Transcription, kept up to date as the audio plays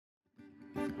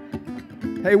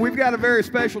Hey, we've got a very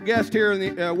special guest here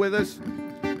with us.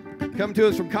 Come to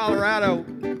us from Colorado.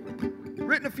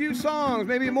 Written a few songs,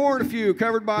 maybe more than a few,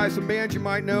 covered by some bands you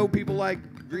might know, people like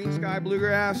Green Sky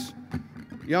Bluegrass,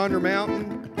 Yonder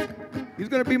Mountain. He's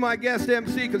going to be my guest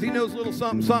MC because he knows a little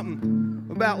something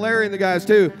about Larry and the guys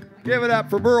too. Give it up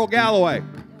for Burl Galloway.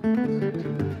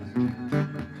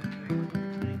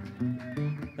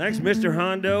 Thanks, Mr.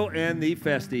 Hondo and the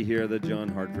Festy here, the John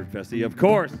Hartford Festy, of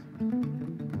course.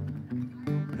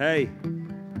 Hey,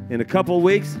 in a couple of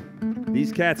weeks,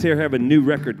 these cats here have a new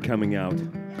record coming out.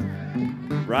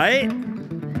 Right?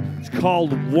 It's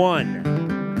called One.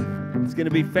 It's going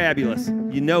to be fabulous.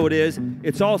 You know it is.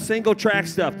 It's all single track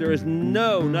stuff. There is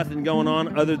nothing going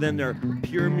on other than their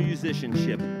pure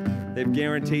musicianship. They've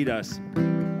guaranteed us.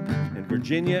 And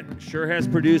Virginia sure has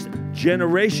produced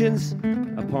generations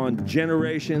upon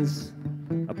generations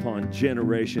upon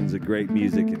generations of great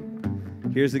music.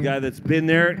 And here's the guy that's been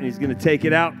there, and he's going to take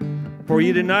it out for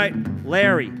you tonight.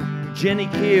 Larry, Jenny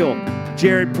Keel,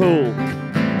 Jared Poole.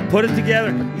 Put it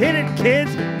together. Hit it,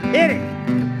 kids. Hit it.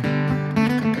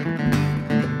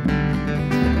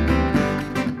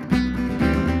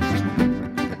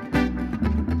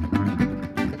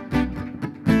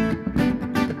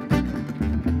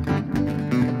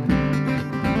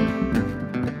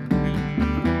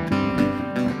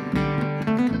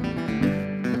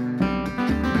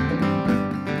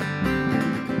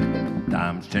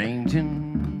 Time's changing.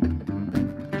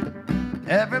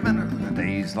 Every minute of the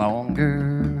day's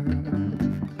longer.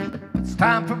 It's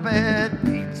time for bed,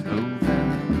 keeps moving.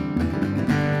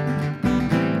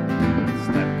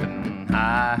 Stepping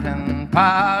high and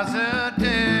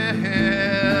positive.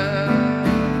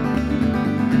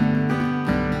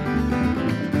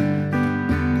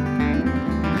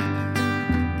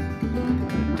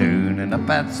 Tuning up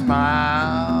that smile,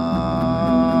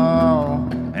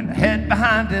 and the head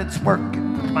behind it's working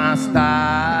my style.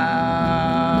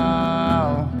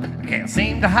 I can't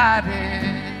seem to hide it.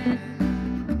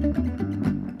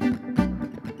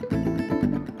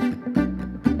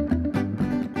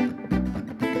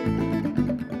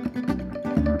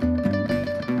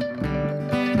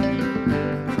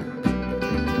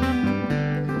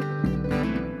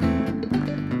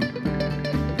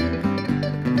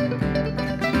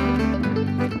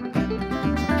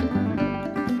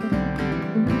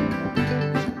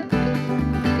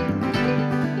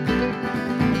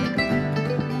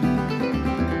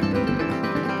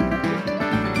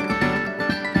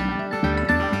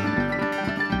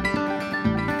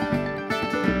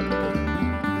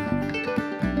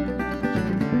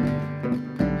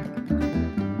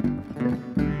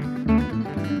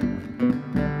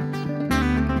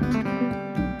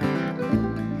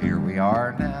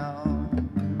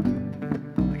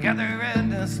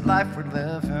 Life we're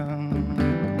living,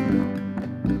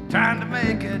 trying to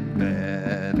make it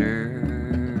better.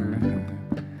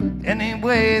 Any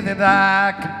way that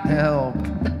I can help,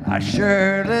 I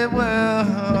surely will.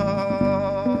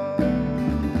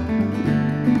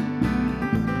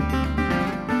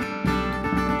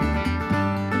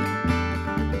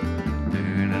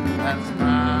 Doing it that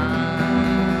smile,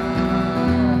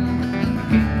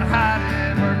 keep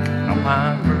hiding, working on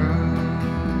my groove.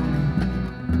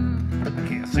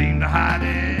 Seem to hide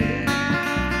it.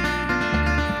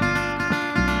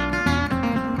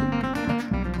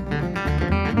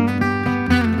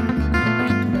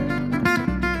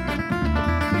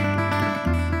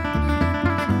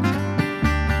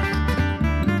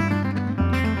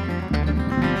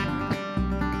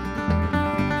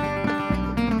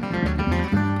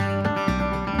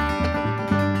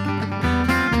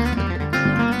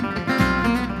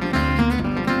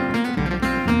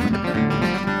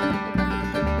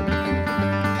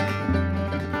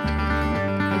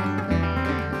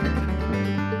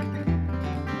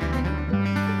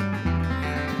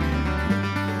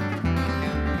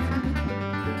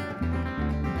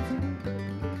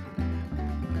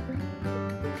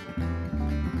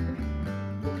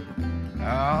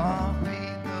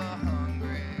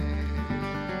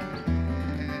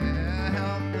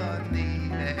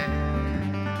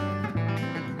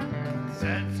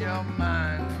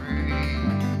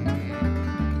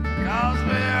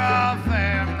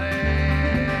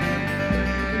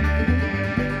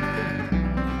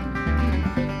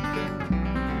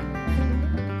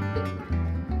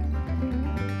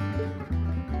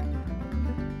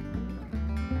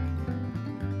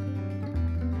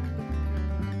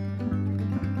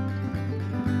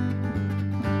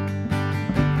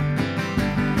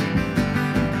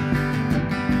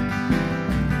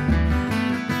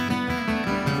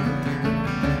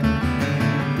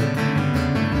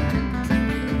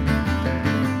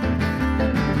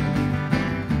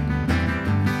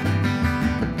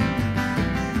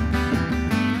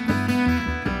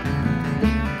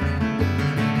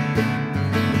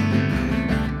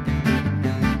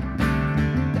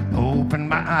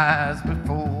 eyes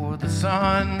before the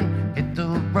sun hit the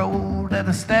road at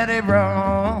a steady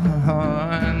run.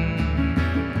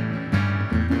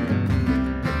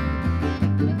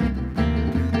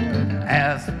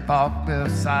 As the fog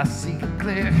lifts, I see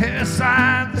clear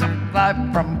signs of life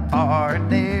from far and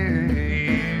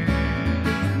near.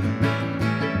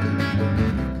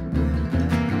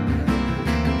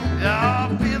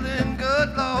 Oh, feeling good,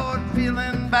 Lord,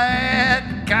 feeling bad,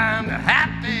 kinda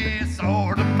happy,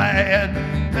 sorta mad.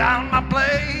 Found my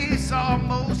place,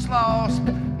 almost lost,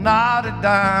 not a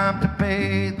dime to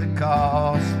pay the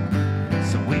cost.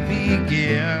 So we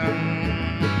begin.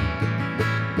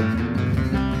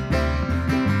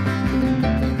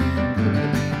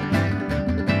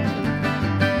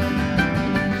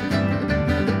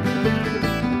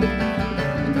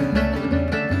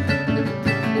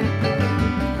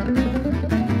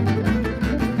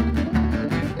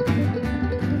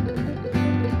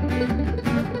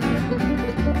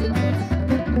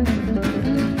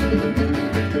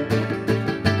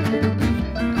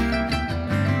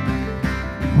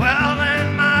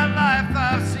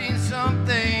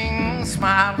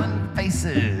 Smiling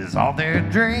faces, all their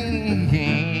dreams.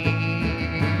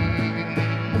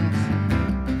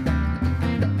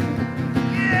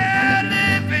 Yeah,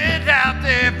 living out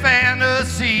their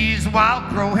fantasies while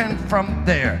growing from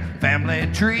their family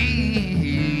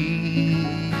trees.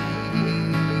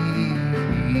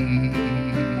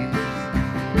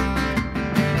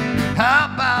 How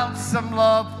about some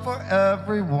love for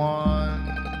everyone?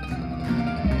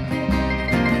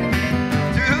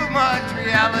 Too much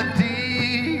reality.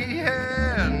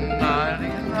 Not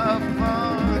enough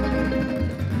fun.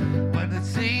 When it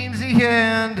seems the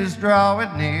end is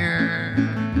drawing near,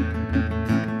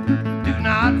 do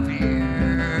not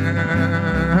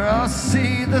fear, I'll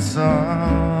see the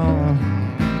sun.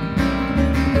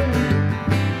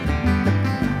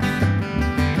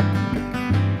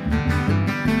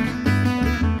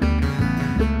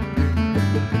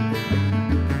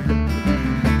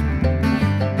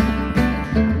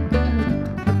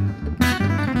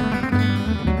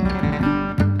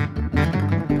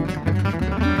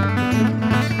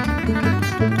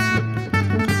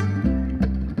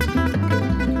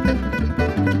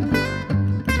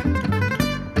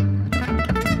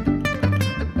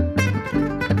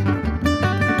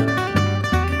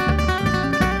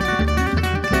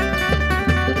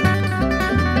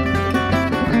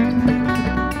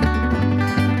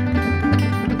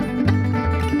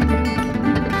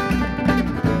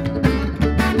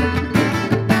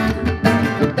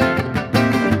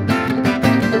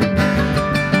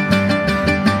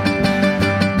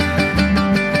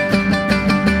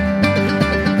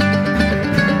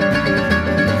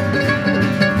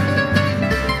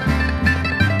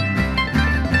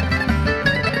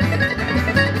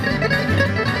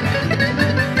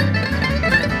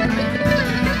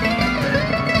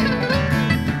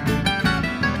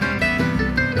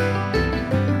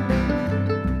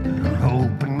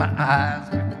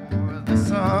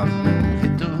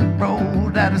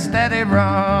 Steady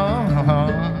run.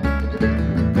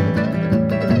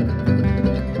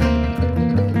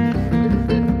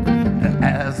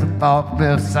 As the fog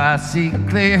lifts, I see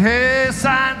clear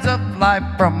signs of life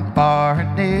from far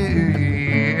and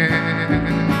near.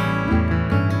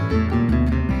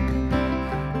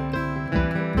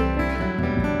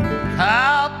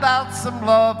 How about some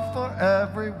love for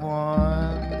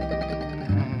everyone?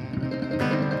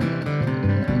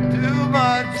 Too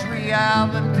much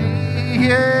reality.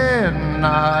 Yeah,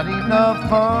 not enough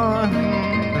fun.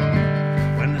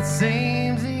 When it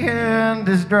seems the end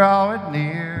is drawing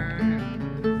near,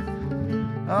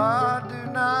 I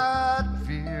do not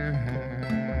fear,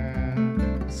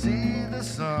 see the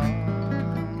sun.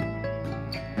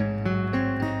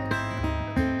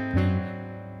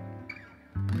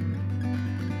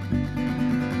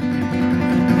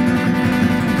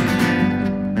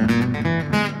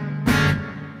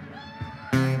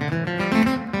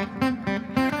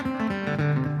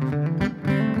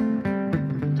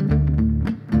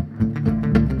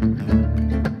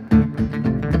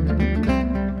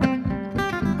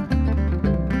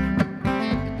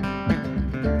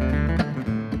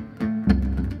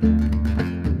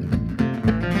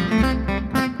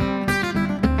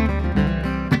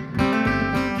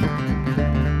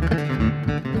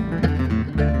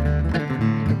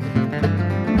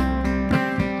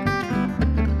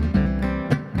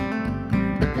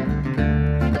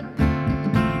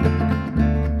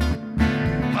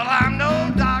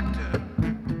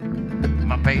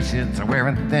 Patients are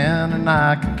wearing thin, and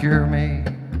I can cure me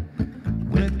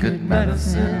with good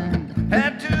medicine.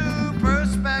 And to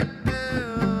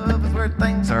perspective is where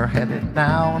things are headed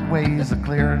now in ways of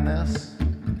clearness,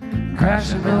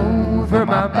 crashing over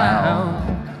my bow.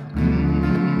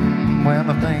 When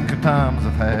I think of times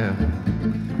I've had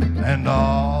and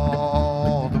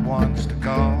all the ones to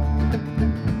come,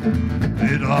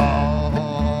 it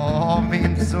all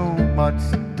means so much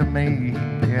to me,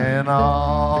 and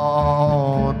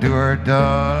all do or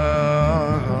done.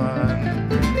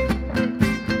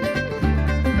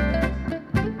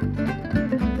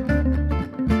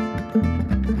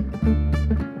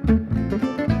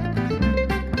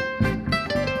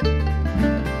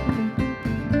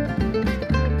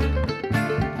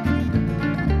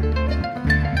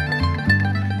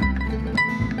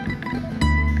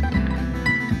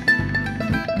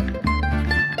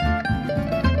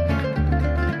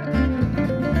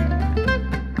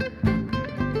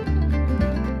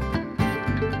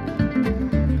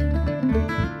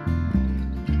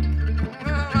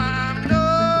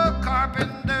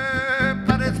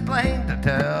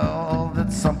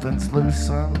 Something's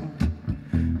loosened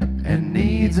and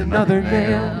needs another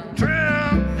nail,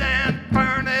 trimmed and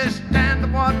furnished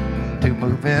and wanting to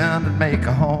move in and make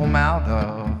a home out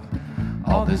of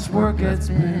all this work that's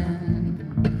been.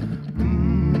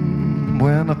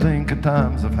 When I think of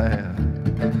times I've had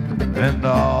and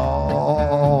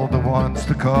all the ones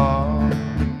to come,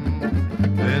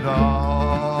 it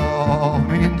all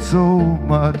means so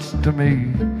much to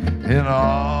me, and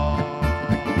all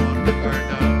are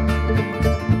done.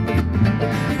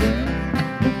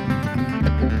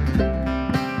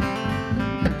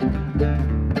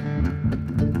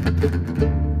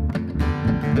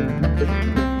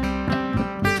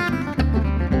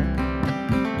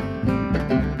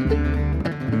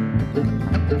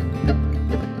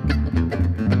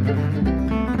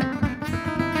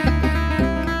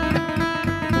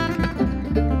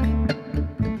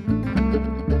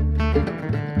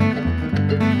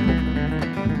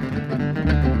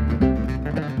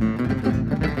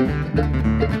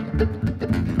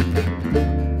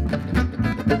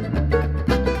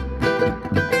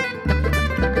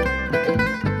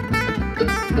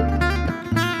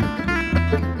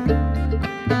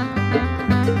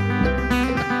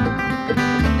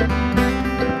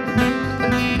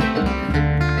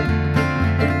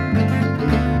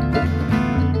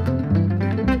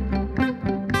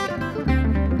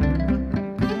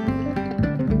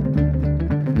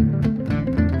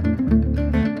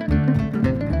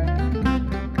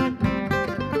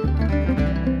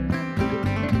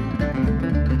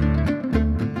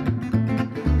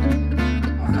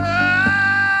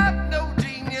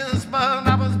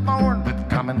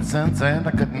 Sense, and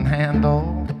I couldn't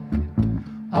handle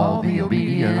all the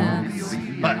obedience.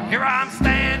 But here I'm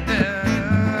standing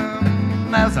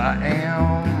as I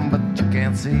am, but you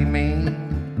can't see me,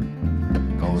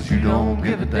 'cause you don't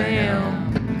give a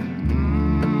damn.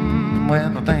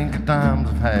 When I think of times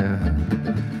I've had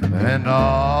and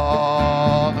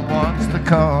all the ones to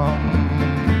come,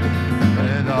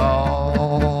 it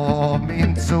all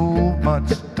means so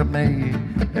much to me,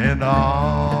 and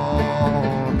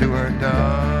all do or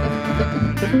done.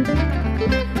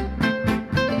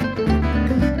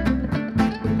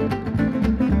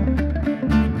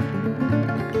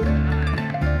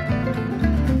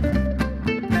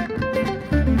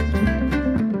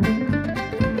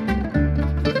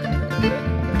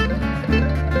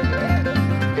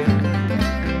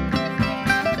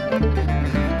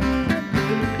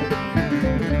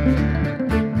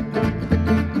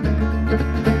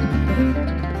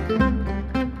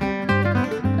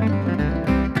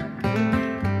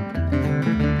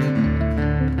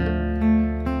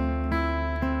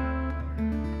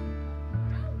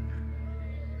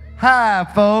 Hi,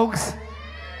 folks.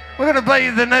 We're going to play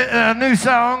you the new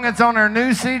song. It's on our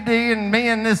new CD, and me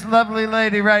and this lovely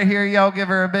lady right here, y'all give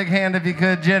her a big hand if you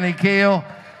could, Jenny Keel.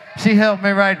 She helped me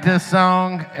write this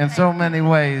song in so many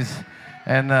ways,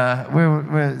 and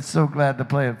we're so glad to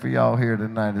play it for y'all here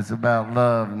tonight. It's about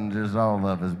love and just all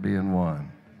of us being one.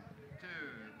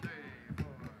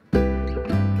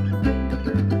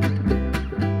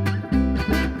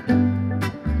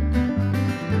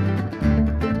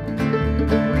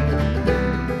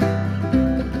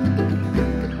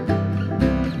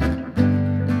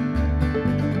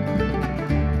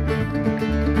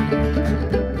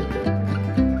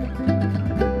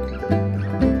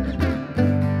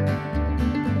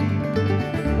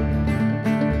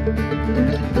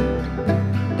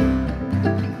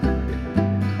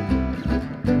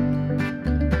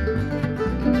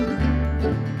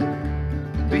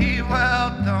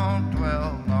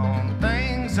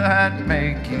 That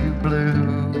make you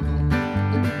blue.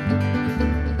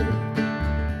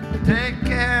 Take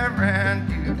care and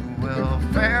you will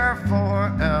fare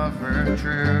forever.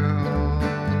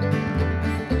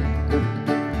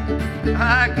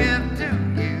 I give to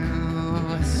you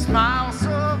a smile,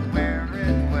 so wear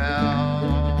it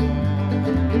well.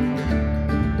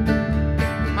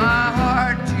 My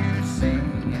heart, you see,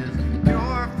 is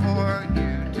pure for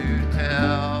you to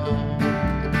tell.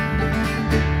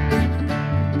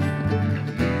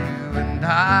 You and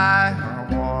I are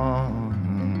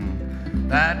one,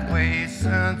 that way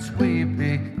since we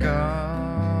begun.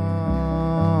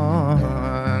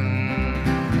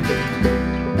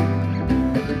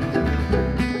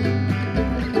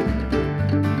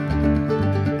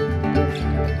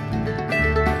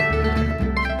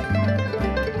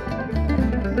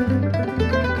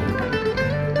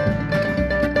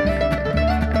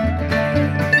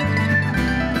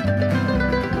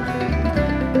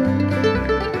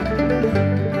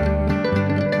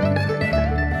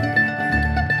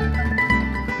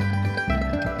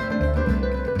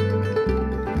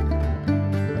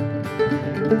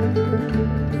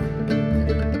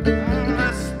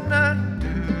 Listening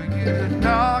to you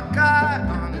talk, I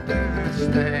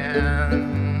understand.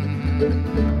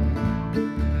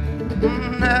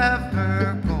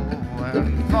 Never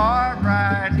going far,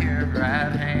 right here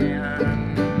at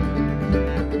hand.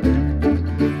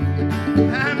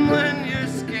 And when you're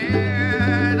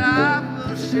scared, I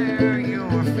will share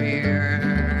your fears.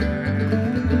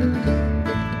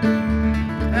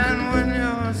 And when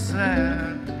you're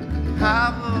sad, I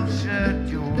will shed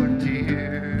your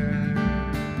tears.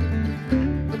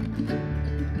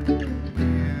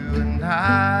 You and I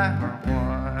are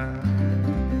one,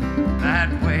 that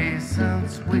way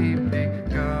since we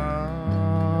begun.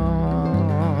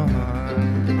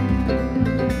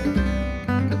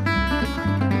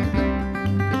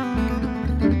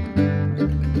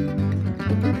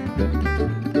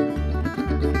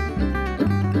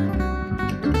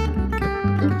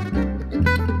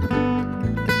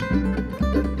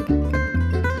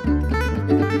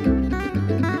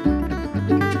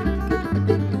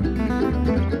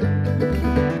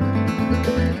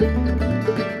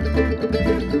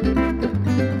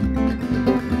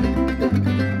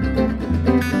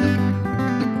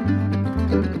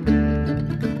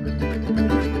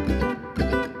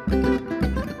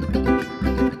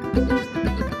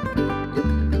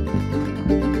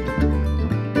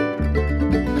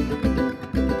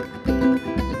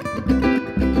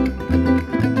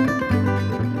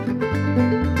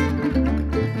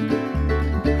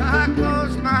 I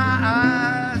close my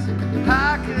eyes,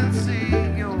 I can see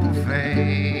your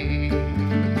face.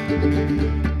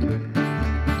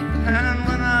 And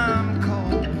when I'm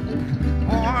cold,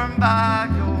 warmed by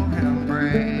your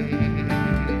embrace.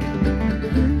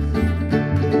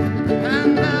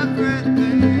 And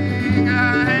everything I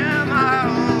am, I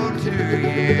owe to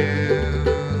you.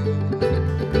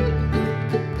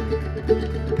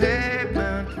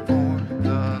 Payment for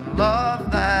the love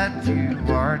that you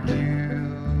are due.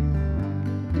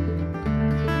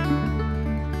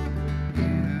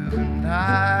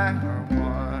 I are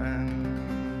one,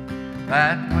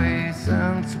 that way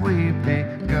since we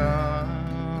begun.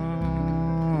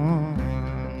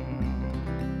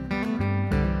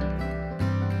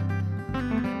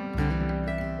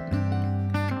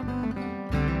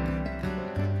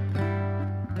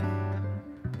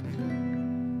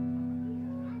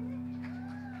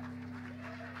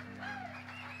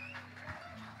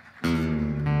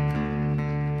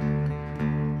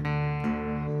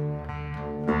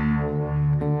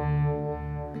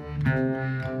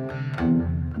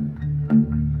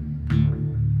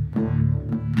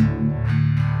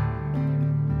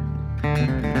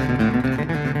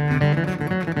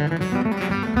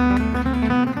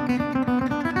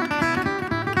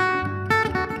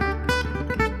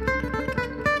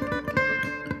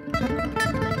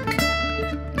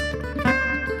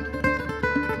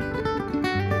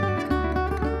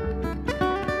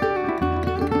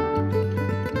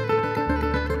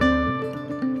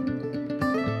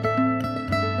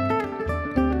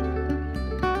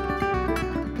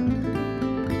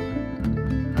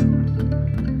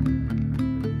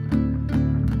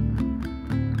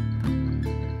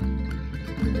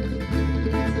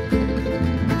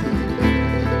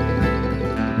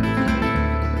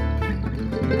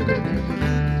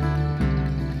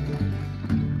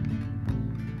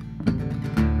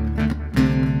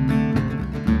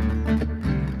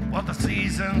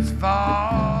 Seasons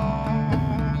fall,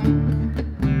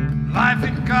 life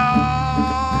it goes.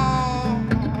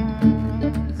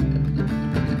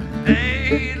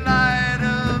 Daylight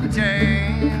of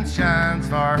change shines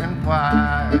far and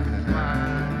wide.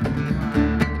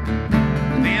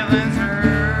 Feelings hurt,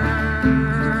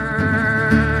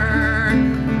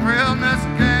 realness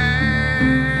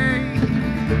gain,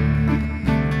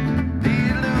 the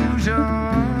illusion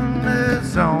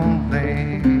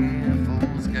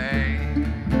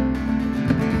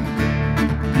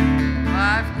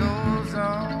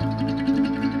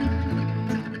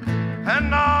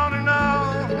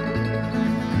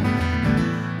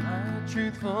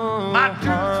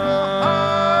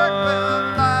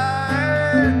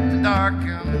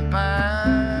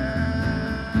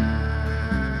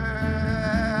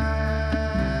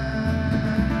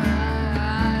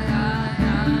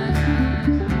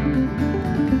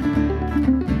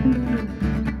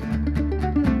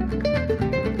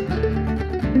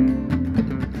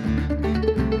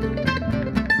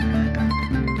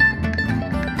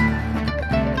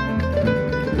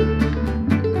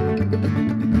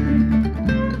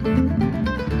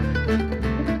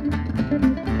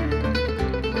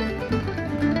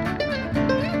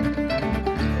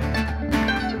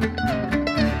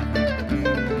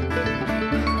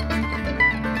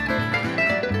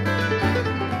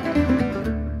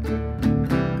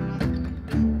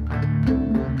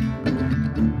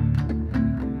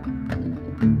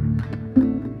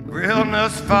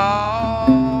must fall.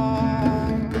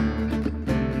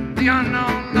 The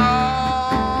unknown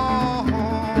knows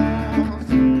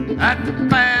at the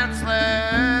pants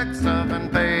legs of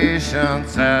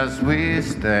impatience as we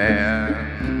stand,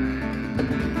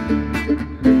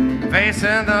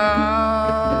 facing up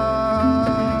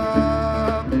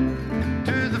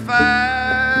to the facts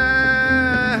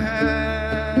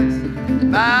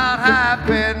about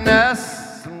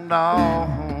happiness and all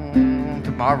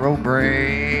tomorrow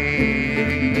brings.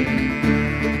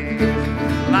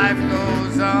 Life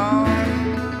goes on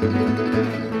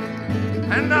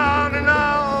and on and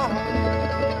on.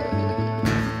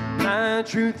 My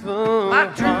truthful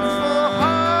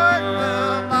heart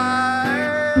will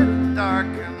lie in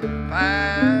darkened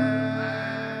path.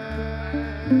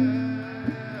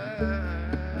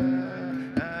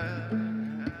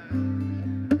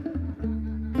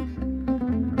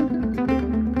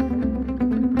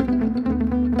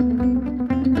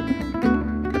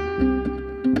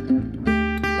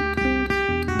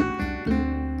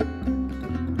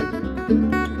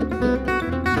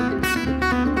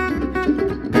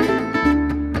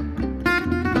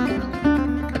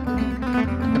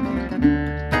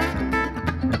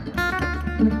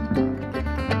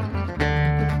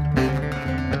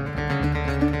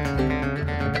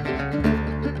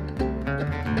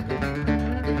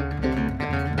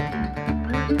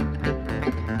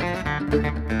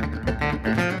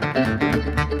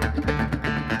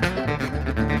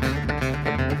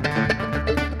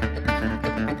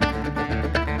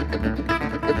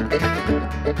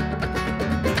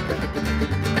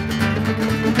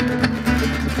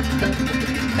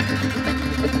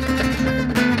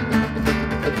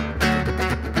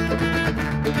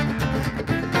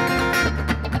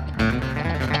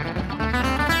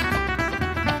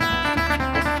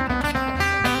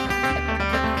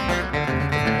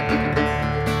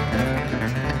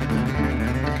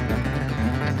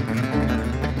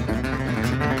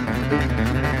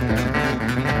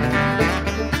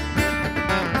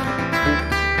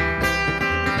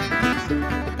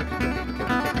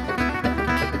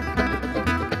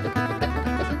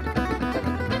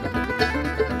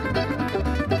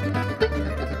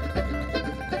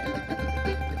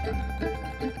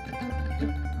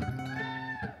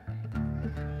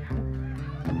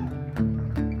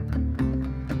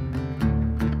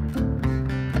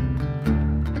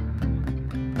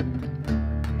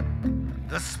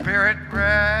 Spirit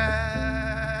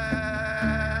rest,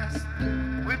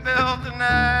 we build a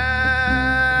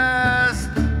nest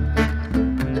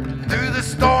through the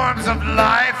storms of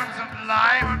life,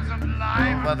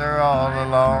 whether all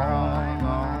alone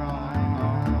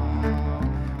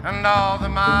and all the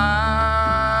miles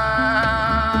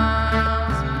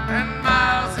and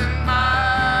miles and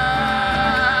miles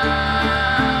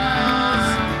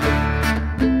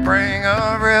bring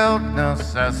a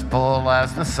realness as full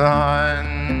as the sun.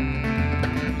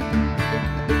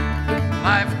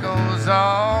 Life goes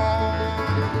on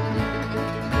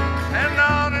and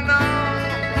on and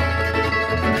on.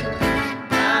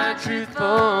 My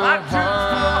truthful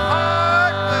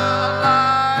heart will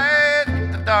light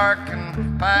the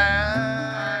darkened path.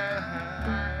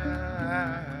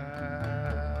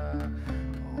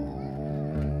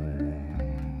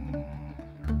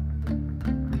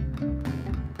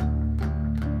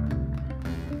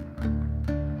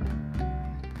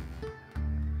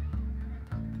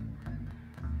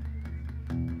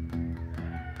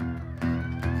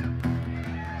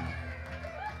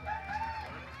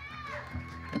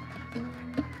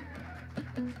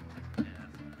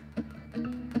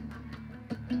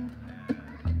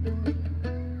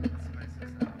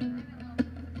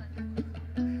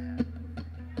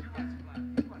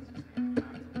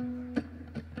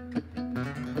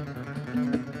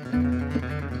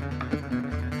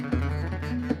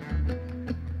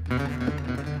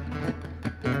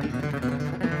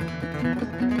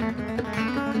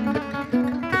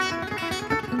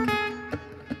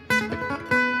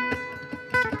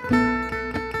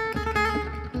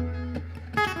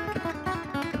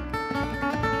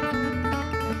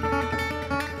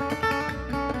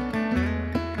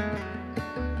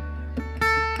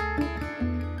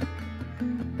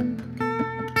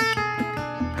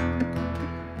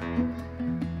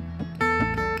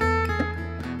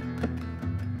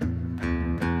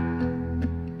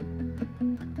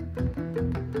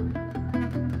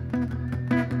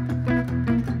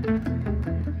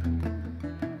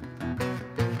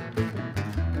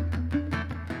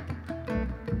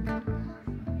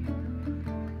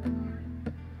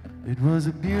 It was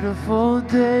a beautiful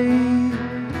day.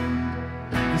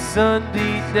 The sun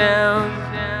beat down.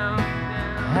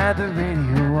 I had the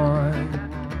radio on.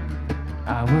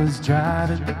 I was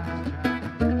driving,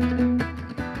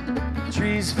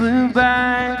 trees flew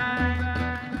by,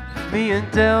 me and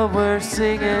Del were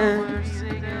singing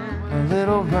a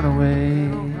little runaway.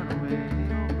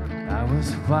 I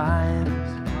was flying,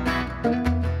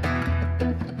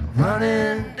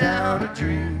 running down a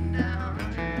dream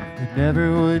that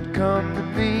never would come to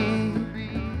me,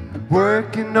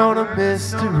 working on a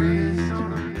mystery,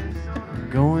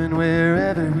 going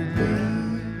wherever it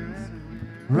leads,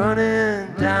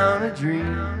 running down a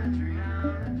dream.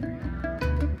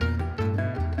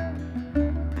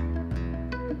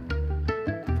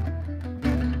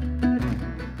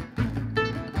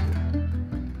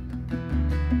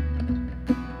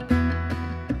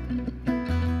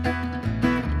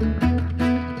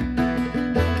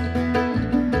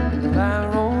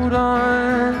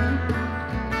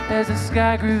 As the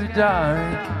sky grew dark,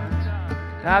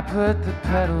 I put the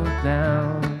pedal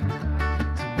down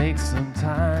to make some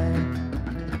time.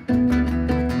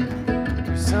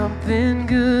 There's something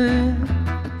good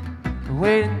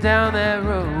waiting down that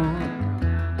road.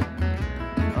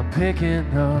 I'm picking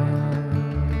up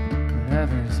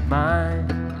whatever's mine,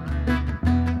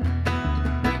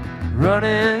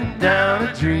 running down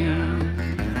a dream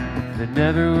that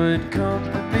never would come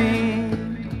to me,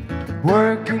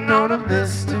 working on a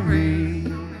mystery,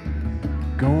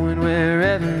 going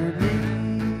wherever it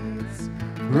leads,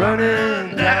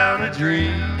 running down a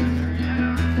dream.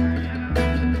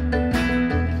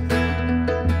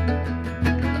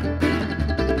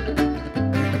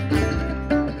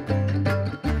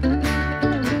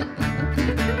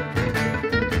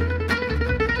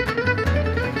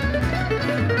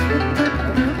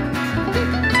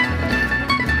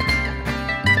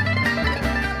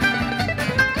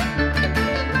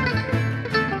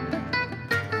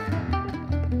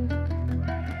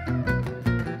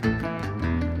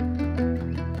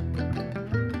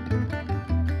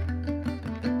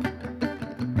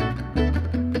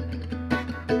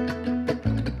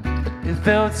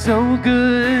 Felt so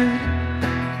good,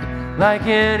 like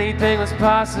anything was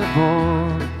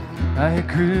possible. I had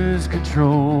cruise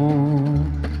control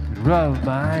and rubbed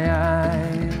my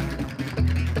eyes.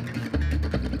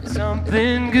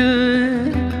 Something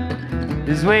good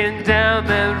is waiting down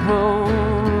that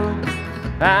road.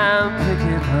 I'm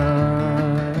picking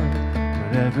up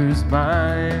whatever's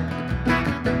mine,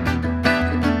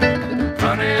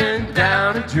 running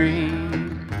down a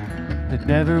dream that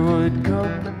never would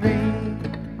come to me,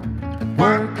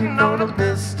 working on a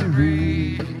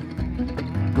mystery,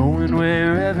 going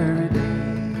wherever it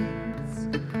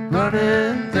leads,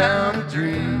 running down a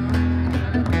dream,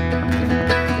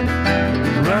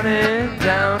 running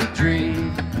down a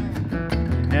dream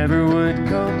that never would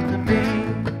come to me,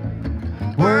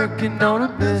 working on a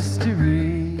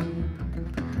mystery,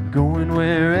 going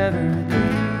wherever it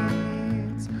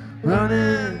leads,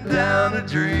 running down a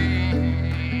dream.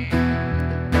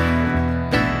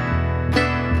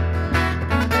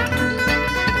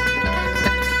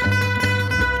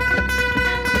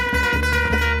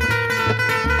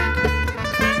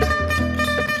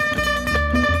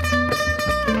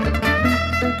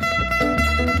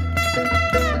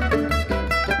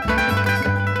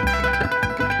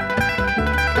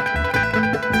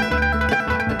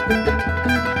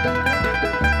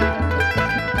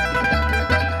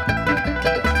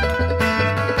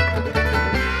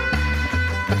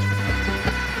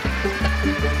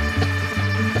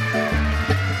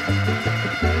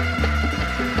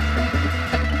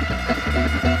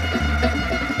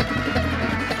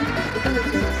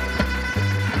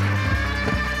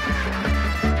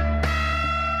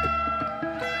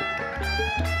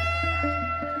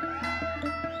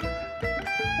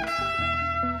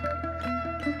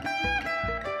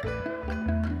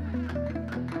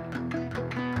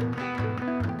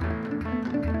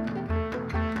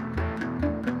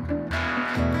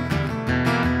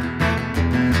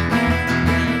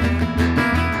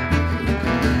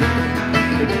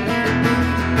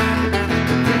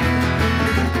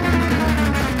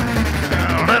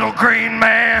 Green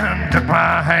man took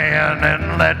my hand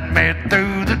and led me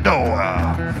through the door.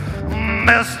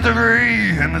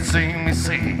 Mystery in the seamy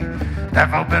sea,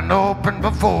 never been opened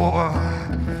before.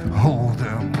 Hold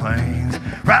them planes,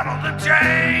 rattle the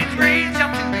chains, reach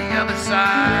up to the other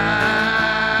side.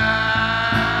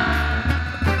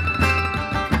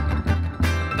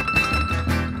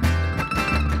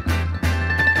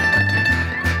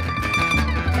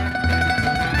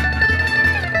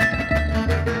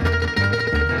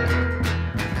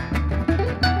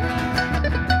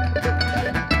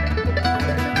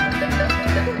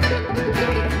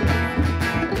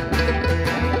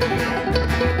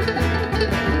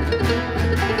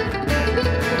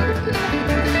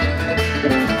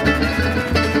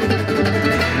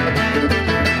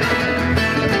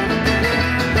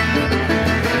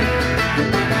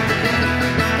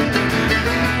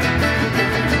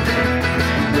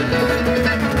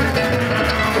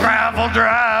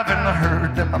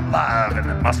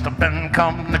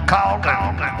 come to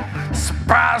calling.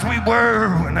 Surprised we were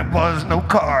when there was no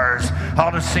cars.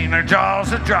 All the seen their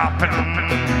jaws are dropping.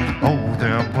 Oh,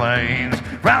 them planes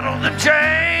rattle the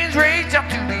chains, reach up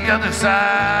to the other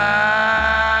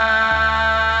side.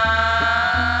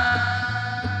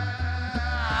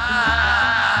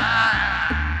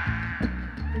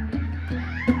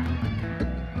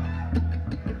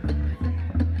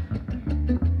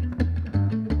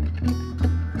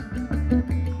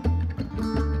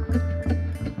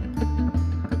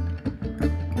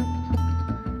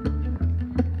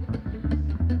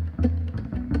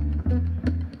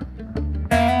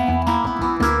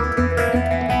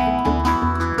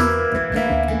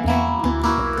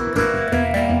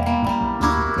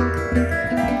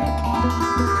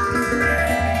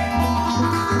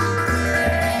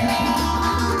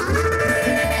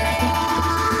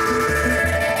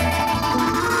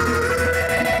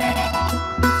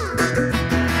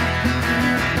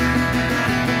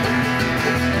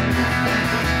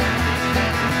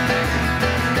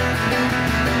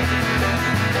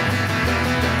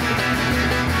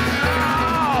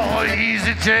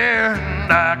 Chair,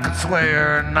 and I could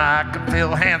swear, and I could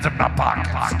feel hands in my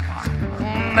pockets.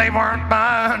 They weren't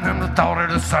mine, and the thought of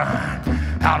the sign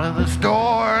out of the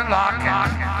store and lock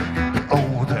it.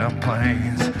 Oh, them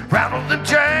planes rattle the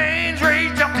chains,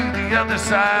 reach up to the other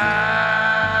side.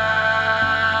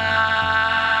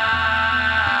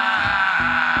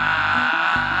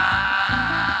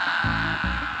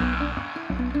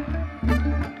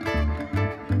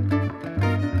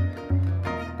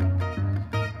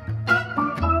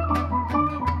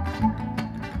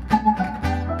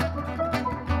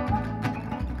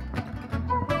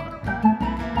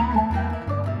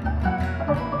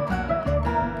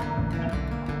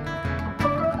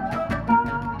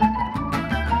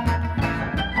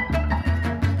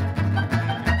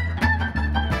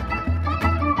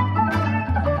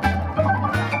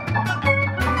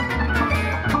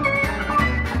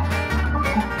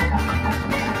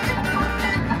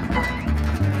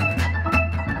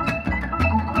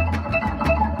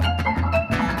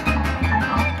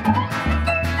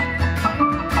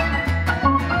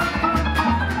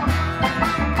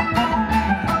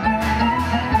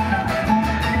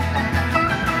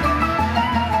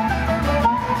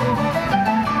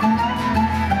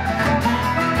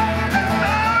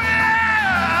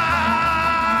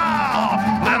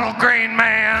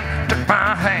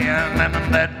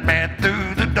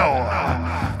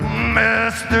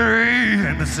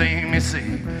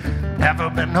 Never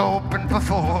been hoping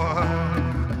before.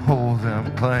 Hold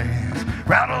them planes,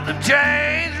 rattle the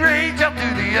chains, reach up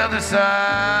to the other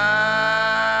side.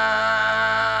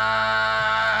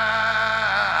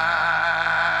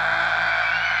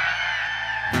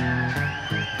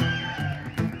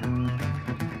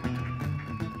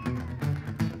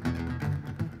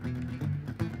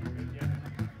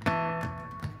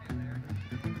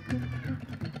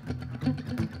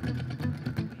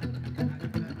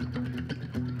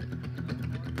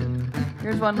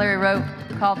 Here's one Larry wrote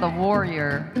called The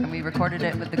Warrior, and we recorded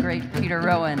it with the great Peter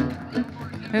Rowan,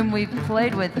 whom we've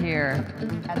played with here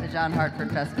at the John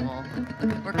Hartford Festival.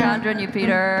 We're conjuring you,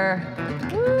 Peter.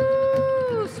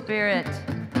 Woo, spirit.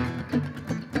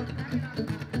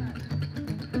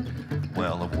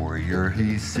 Well, a warrior,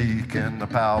 he's seeking the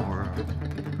power.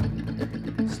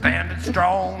 Standing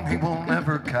strong, he will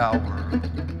never cower.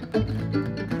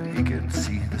 He can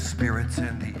see the spirits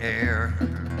in the air.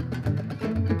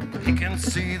 He can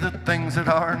see the things that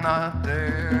are not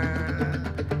there.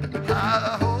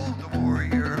 I hold the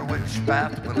warrior, which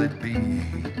path will it be?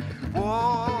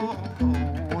 Whoa,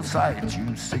 sight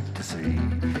you seek to see.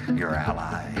 Your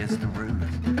ally is the root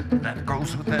that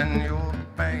grows within your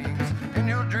veins. In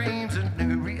your dreams, a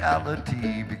new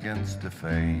reality begins to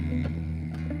fade.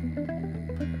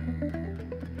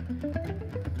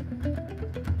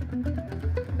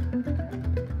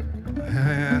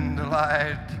 In the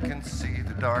light, you can see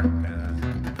the darkness.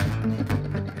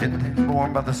 It is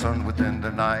born by the sun within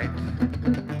the night.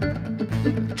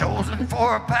 Chosen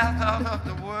for a path out of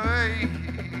the way.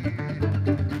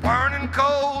 Burning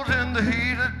cold in the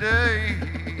heat of day.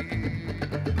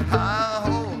 I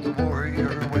hold the warrior,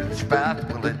 which path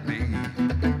will it be?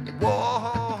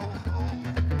 Whoa,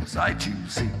 sight you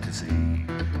seek to see.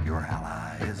 Your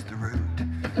ally is the root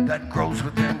that grows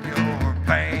within your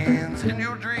veins. In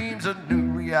your dreams, a new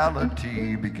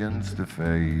reality begins to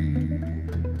fade.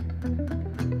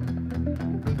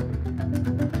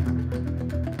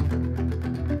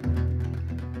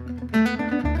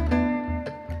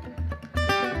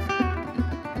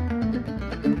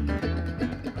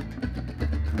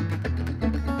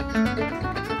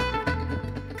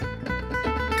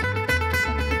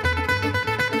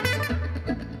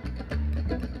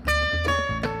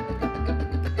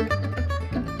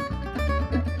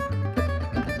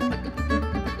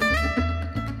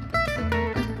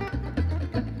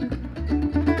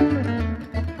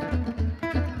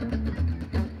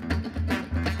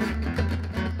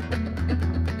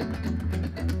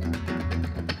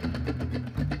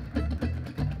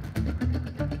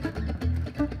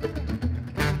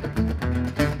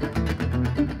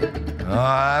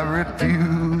 I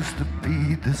refuse to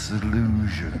be this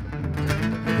illusion.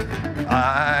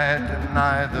 I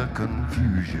deny the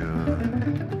confusion.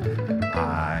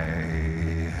 I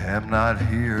am not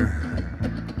here.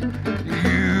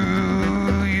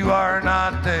 You are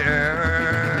not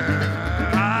there.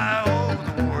 I owe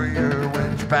the warrior,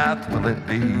 which path will it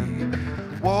be?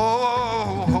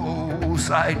 Whoa,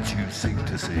 sight you seek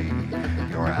to see.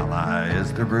 Your ally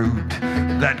is the root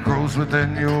that grows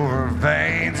within your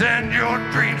veins, and your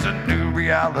dreams a new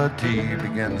reality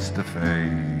begins to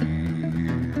fade.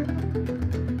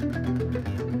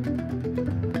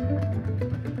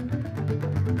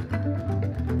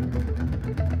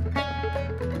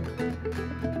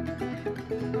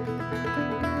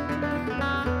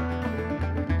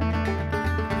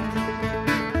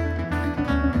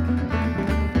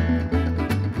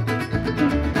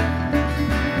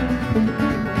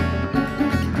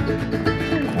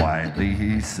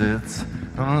 Sits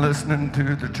listening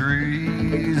to the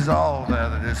trees, all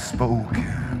that is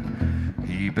spoken.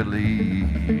 He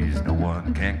believes no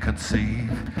one can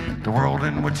conceive the world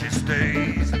in which he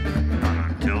stays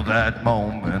until that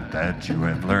moment that you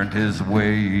have learned his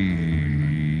way.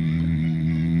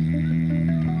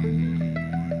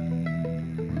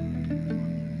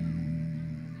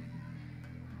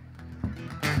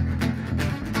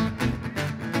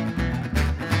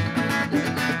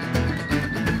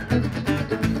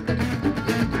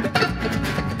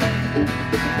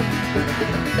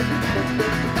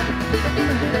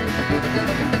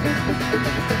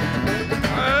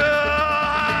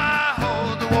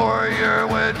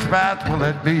 Path will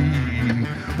it be?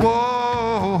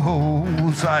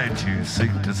 Whoa, sight you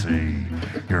seek to see.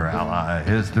 Your ally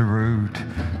is the root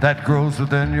that grows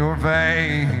within your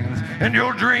veins, and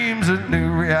your dreams a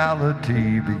new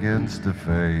reality begins to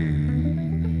fade.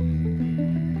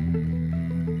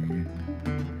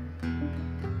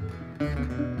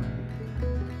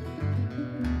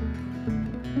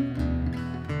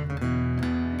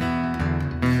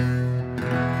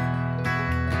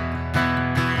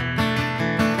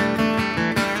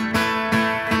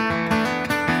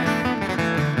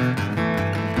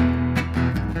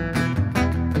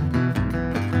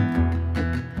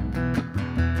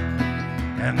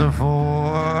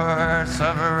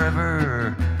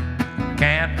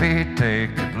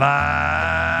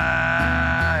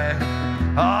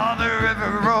 Oh, the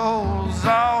river rolls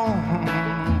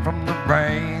on from the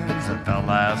rains that fell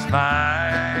last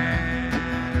night,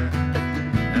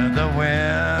 and the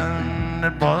wind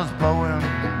that was blowing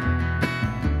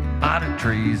mighty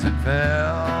trees that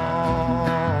fell,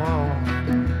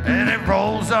 and it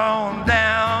rolls on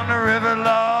down the river,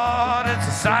 Lord. It's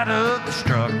a sight of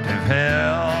destructive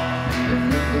hell.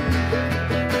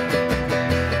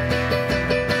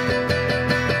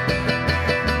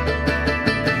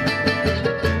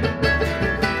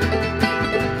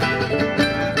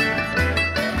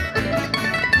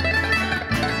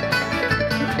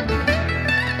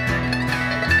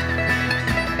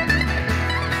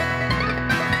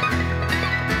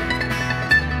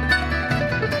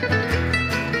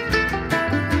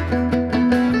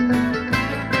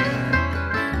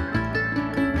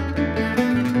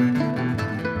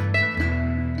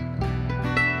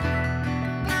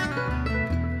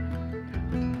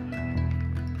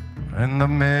 And the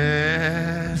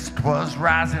mist was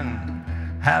rising,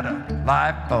 had a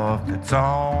life of its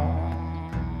own.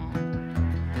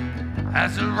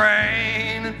 As the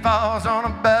rain it falls on a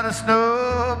bed of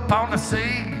snow upon the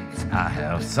seeds I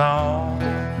have sown,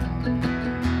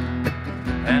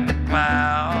 and the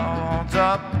clouds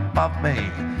up above me,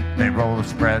 they roll and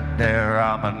spread their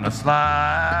ominous light,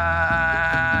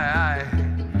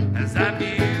 as I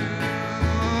view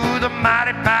the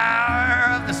mighty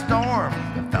power of the storm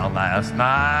that fell last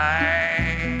night.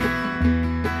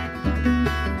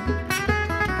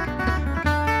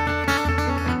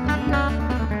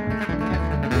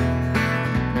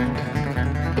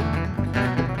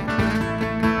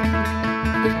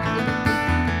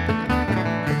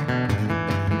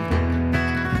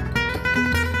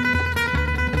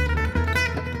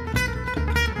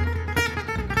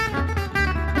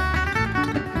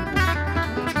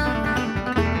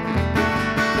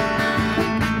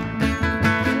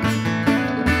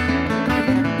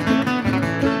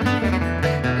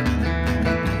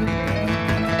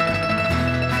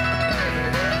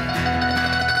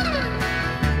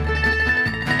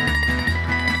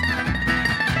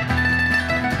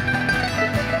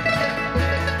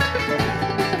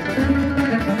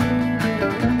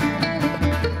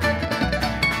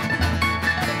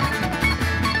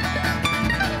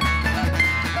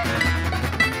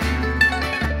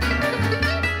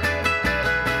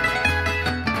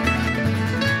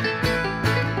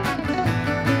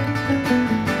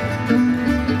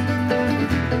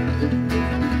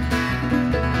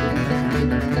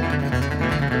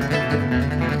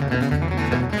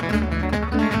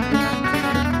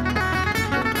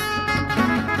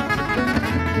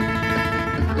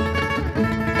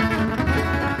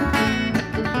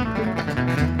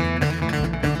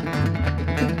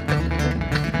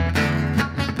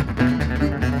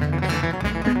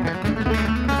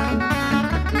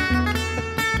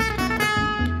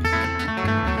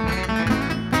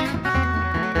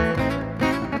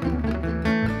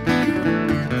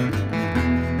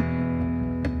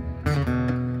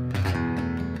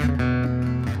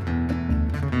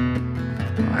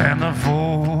 the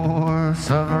force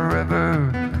of a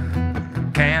river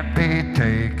can't be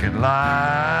taken light.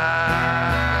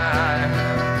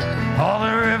 All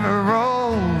the river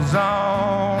rolls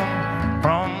on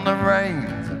from the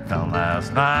rains that fell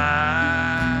last night.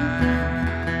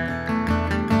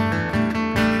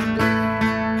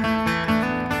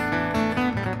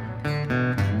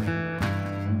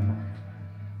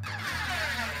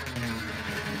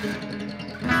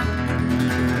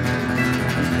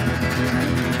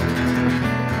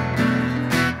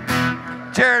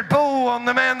 Jared Poole on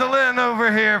the mandolin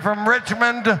over here from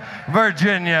Richmond,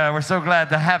 Virginia. We're so glad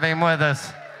to have him with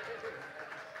us.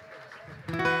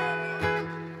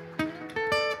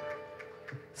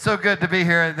 So good to be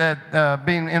here at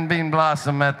Bean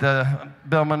Blossom at the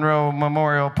Bill Monroe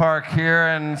Memorial Park here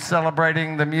and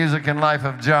celebrating the music and life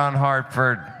of John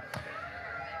Hartford,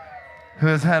 who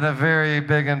has had a very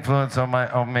big influence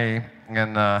on me.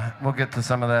 And we'll get to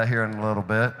some of that here in a little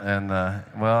bit. And,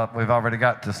 well, we've already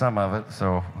got to some of it,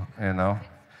 so, you know.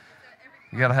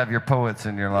 You got to have your poets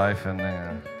in your life,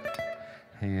 and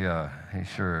he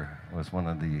sure was one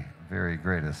of the very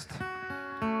greatest.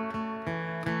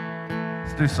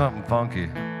 Let's do something funky,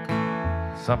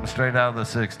 something straight out of the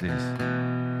 60s.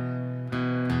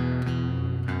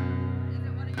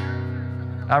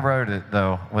 I wrote it,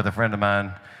 though, with a friend of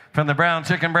mine from the Brown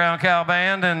Chicken Brown Cow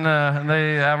Band, and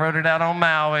I wrote it out on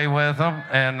Maui with them.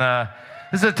 And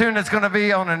this is a tune that's going to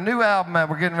be on a new album that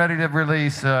we're getting ready to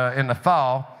release in the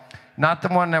fall. Not the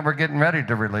one that we're getting ready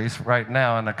to release right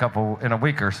now in a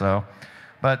week or so.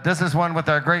 But this is one with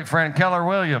our great friend Keller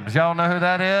Williams. Y'all know who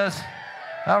that is?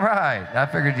 All right, I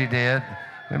figured you did.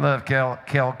 We love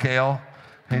Keel.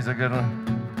 He's a good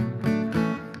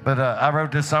one. But I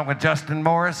wrote this song with Justin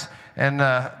Morris, and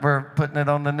we're putting it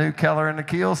on the new Keller and the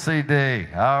Keel CD.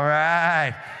 All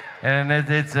right. And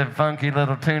it's a funky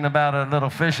little tune about a little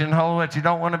fishing hole that you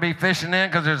don't want to be fishing in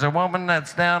because there's a woman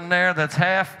that's down there that's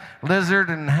half lizard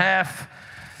and half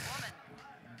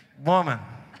woman.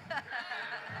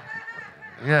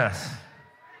 Yes.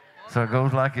 So it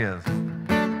goes like this.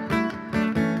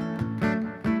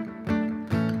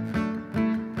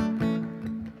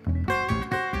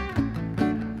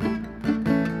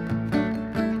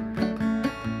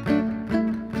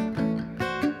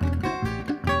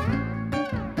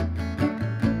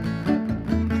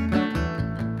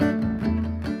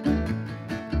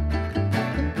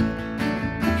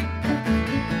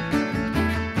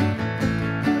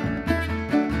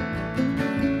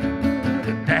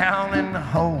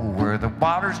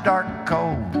 Water's dark and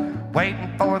cold,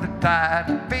 waiting for the tide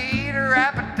to feed her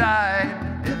appetite.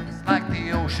 It's like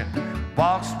the ocean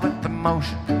walks with the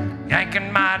motion,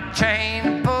 yanking my chain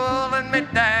and pulling me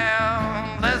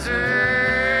down.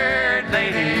 Lizard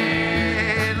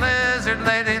lady lives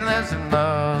in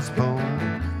love's pool.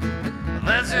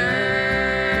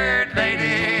 Lizard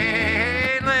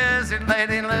lady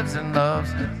lives in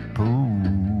love's pool.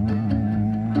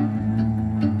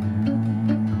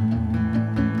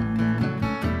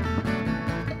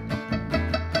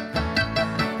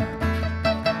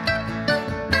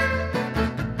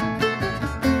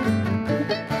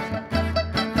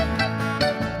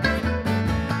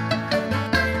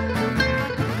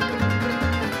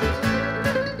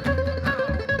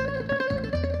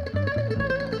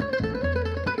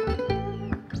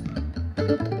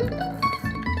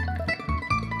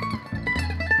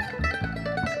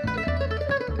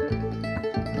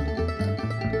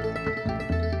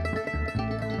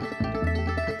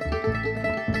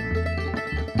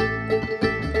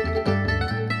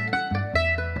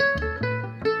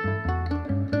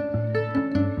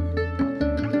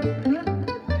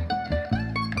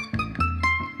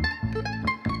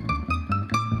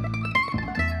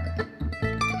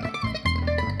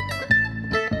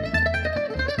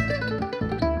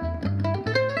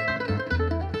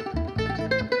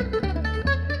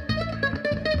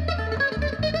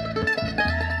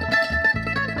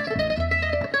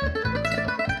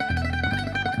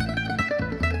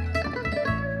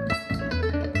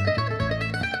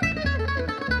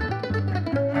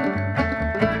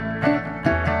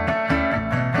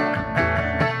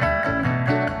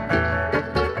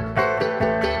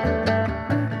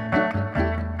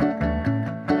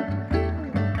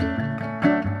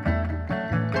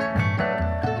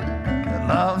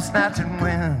 Snatching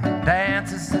wind,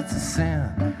 dances, it's a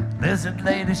sin. Lizard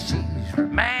lady, she's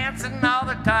romancing all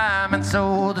the time. And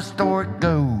so the story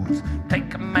goes,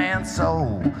 take a man's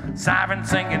soul, siren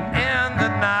singing in the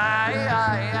night.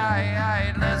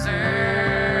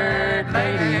 Lizard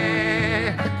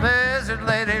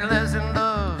lady lives in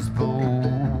love's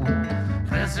pool.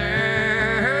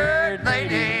 Lizard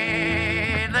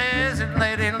lady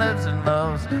lives in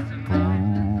love's pool.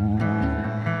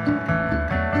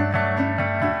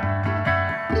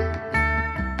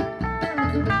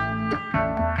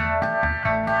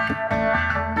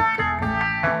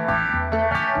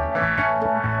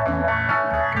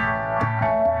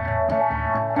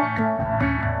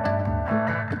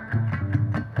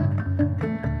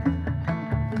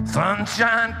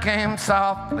 Sunshine came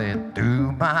softly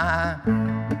through my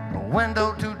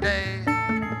window today.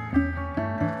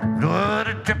 Would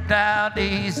have tripped out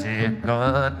easy,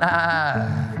 but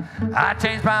I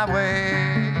changed my ways.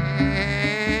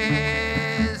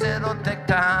 It'll take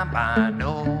time, I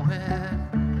know it,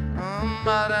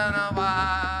 but in a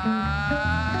while,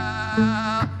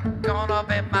 gonna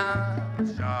be my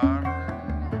Charlotte.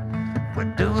 We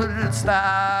do it in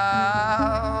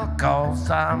style, 'cause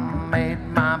I made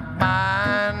my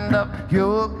mind up.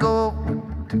 You're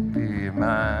going to be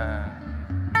mine.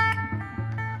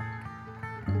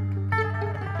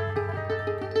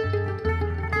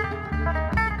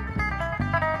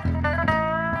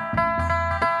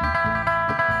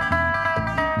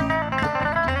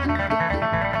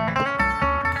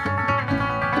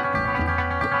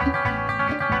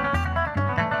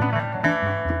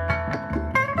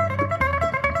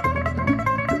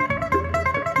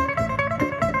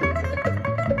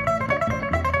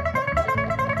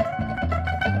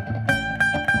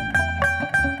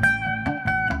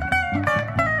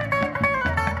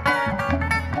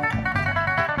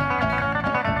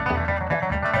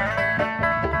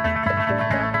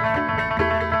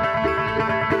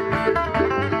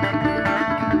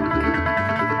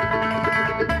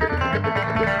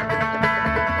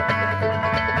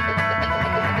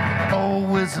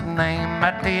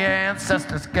 That the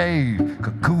ancestors gave,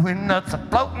 cuckooing nuts are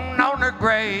floating on their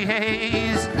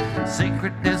graves.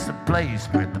 Secret is the place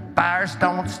where the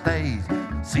firestone stays.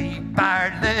 Sea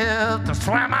fire lived to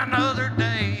swim another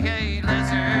day. Hey,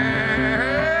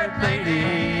 lizard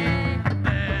lady,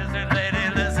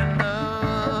 listen to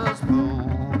us blow.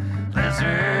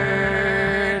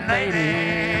 Lizard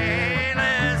lady,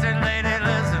 listen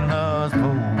to us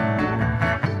blow.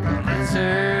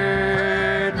 Lizard.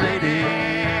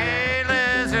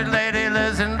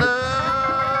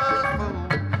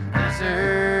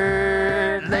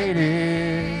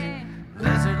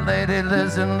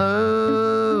 Listen,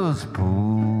 those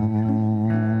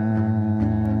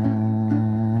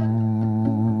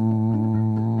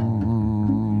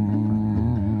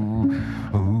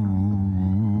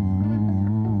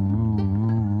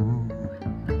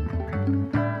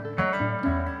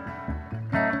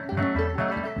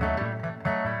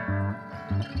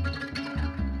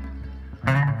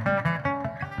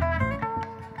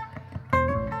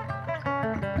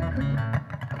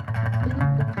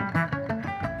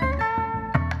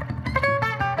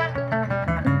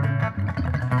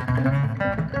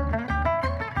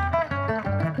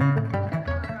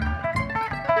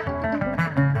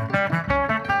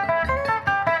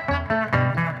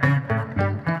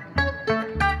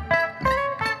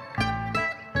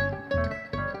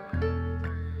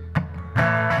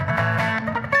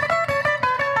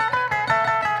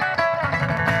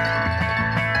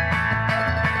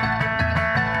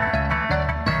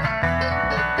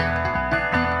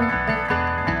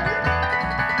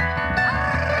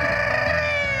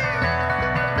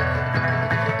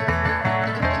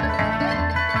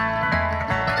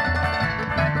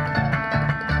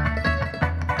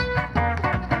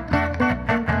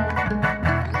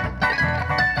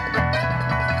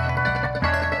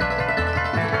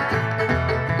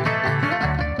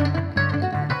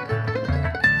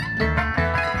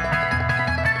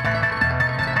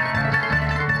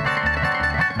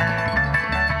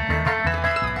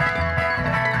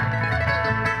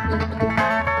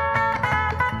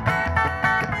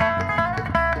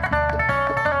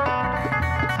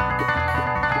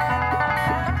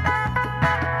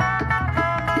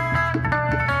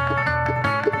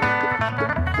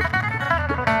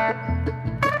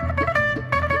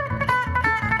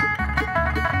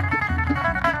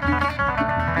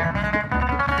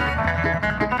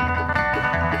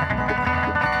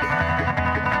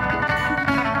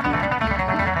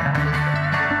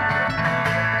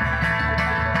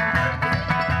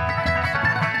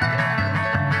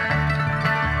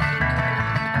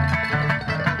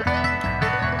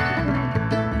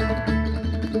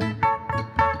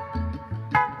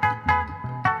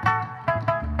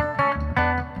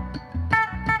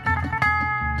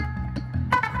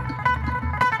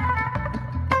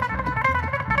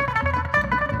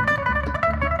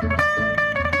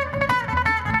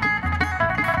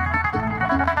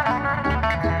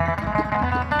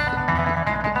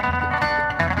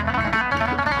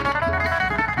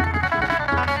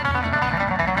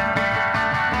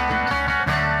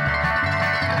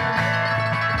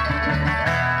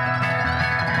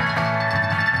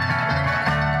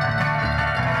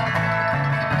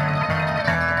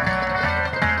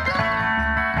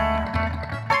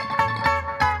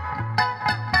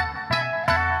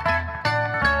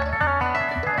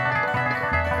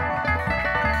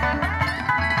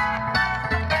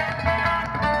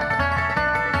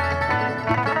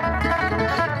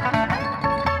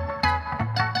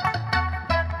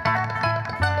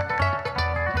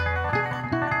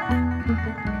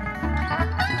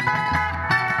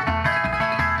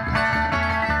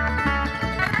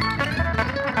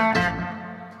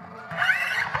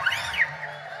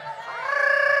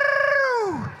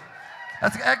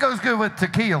That goes good with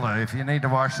tequila if you need to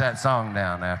wash that song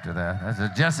down after that. That's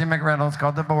a Jesse McReynolds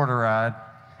called The Border Ride.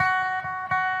 I'm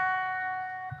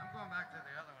going back to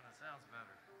the other one. It sounds better.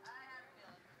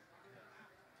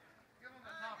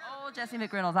 Oh, Jesse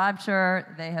McReynolds. I'm sure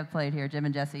they have played here, Jim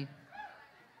and Jesse.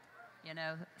 You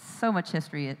know, so much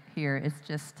history here. It's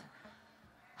just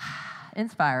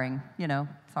inspiring. You know,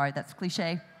 sorry, that's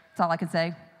cliche. That's all I can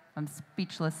say. I'm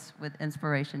speechless with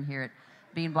inspiration here at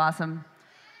Bean Blossom.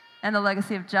 And the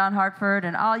legacy of John Hartford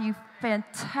and all you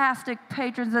fantastic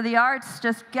patrons of the arts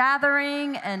just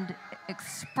gathering and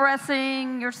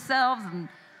expressing yourselves and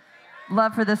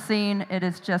love for this scene. It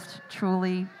is just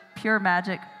truly pure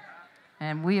magic,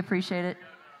 and we appreciate it.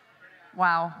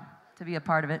 Wow, to be a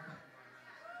part of it.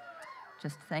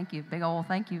 Just thank you, big old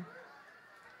thank you.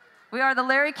 We are the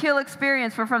Larry Keel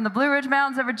Experience. We're from the Blue Ridge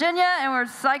Mountains of Virginia, and we're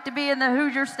psyched to be in the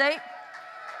Hoosier State.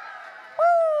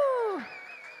 Woo!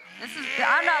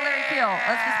 I'm not Larry Keel.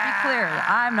 Let's just be clear.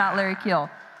 I'm not Larry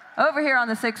Keel. Over here on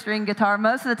the 6-string guitar,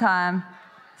 most of the time,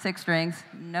 6 strings,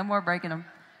 no more breaking them.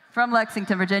 From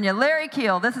Lexington, Virginia, Larry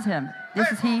Keel. This is him.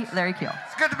 This is he, Larry Keel.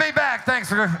 It's good to be back. Thanks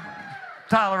for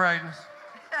tolerating us.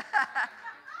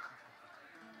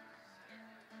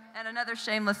 And another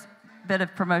shameless bit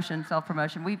of promotion,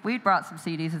 self-promotion. We brought some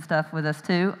CDs and stuff with us,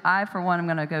 too. I, for one, am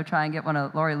going to go try and get one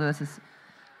of Lori Lewis's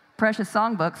precious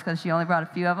songbooks because she only brought a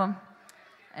few of them.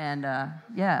 And,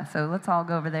 yeah, so let's all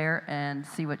go over there and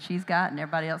see what she's got and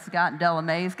everybody else has got and Della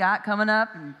Mae's got coming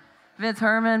up and Vince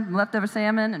Herman, Leftover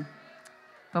Salmon.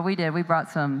 But we did. We brought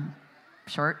some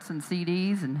shirts and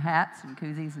CDs and hats and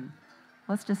koozies, and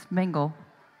let's just mingle.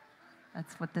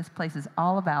 That's what this place is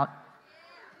all about.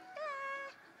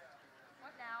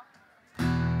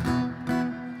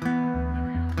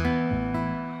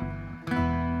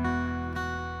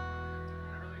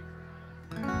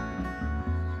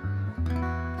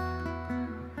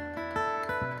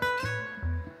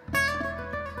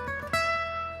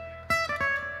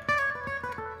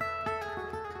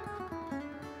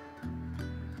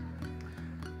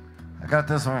 I got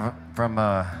this one from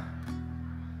a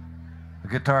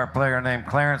guitar player named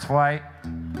Clarence White.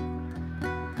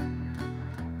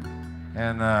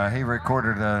 And he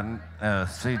recorded a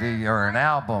CD or an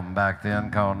album back then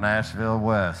called Nashville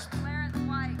West. Clarence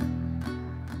White.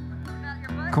 What about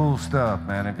your buddy? Cool stuff,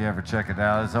 man, if you ever check it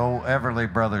out. It's an old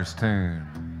Everly Brothers tune.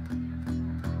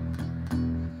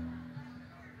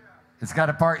 It's got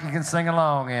a part you can sing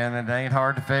along in, and it ain't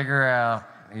hard to figure out.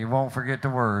 You won't forget the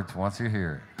words once you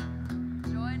hear it.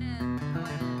 Join in.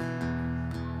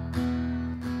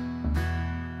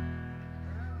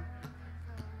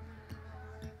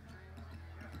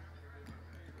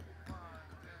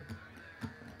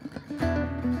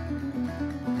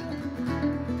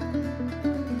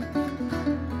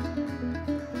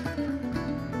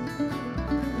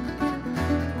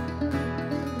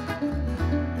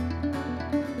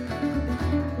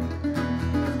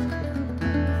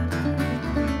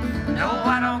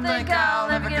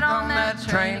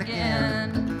 Train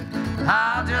again.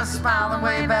 I'll just smile and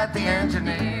wave at the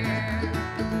engineer.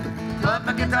 Put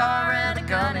my guitar in a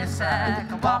gunny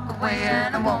sack and walk away,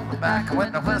 and I won't look back. And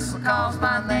when the whistle calls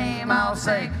my name, I'll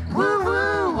say,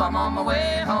 woo-hoo, I'm on my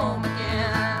way home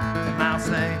again. And I'll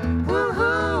say,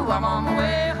 woo-hoo, I'm on my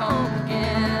way home again.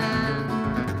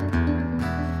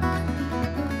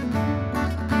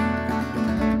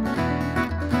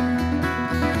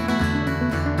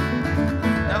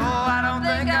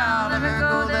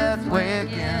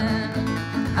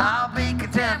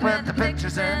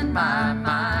 Pictures in my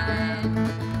mind.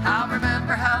 I'll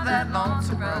remember how that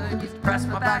lonesome road used to press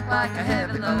my back like a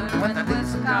heavy load. When the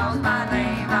whistle calls my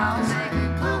name, I'll say,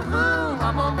 woo-hoo,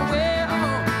 I'm on my way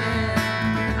home again.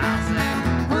 I'll say,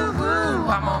 woo-hoo,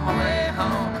 I'm on my way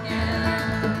home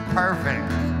again. Perfect.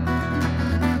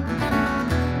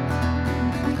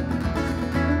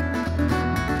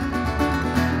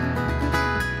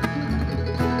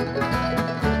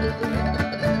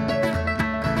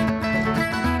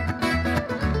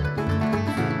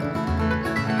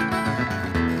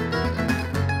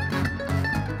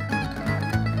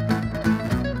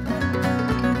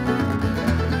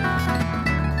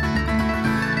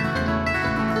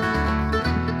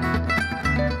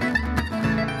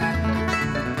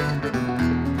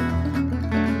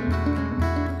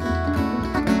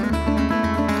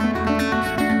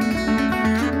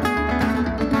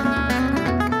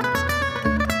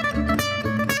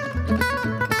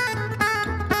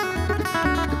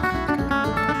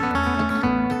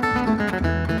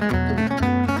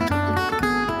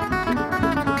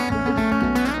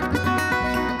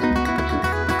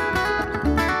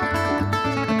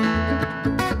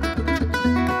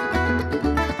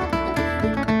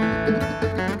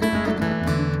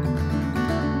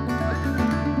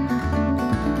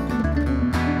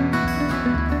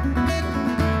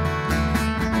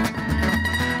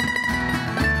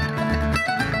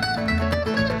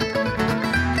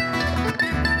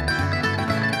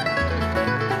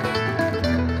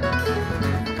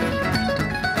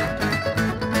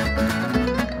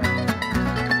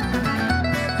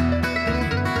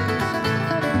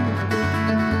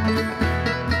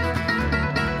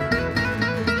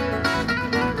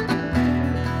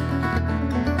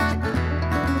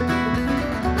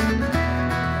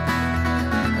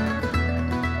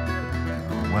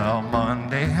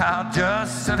 I'll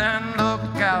just sit and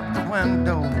look out the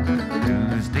window.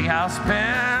 Tuesday, I'll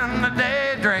spend the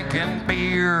day drinking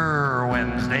beer.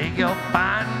 Wednesday, you'll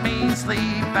find me sleep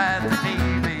at the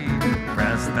TV.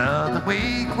 Rest of the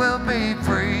week will be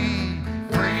free.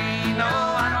 Free, no,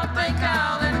 I don't think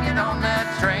I'll ever get on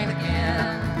that train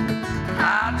again.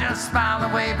 I'll just smile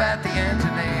and wave at the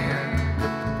engineer.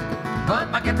 Put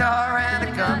my guitar and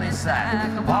a gunny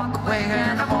sack. Walk away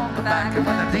and I won't go back. And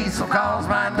when the diesel calls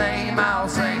my name, I'll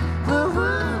say, woo-hoo,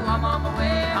 I'm on my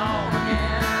way home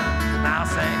again. And I'll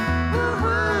say,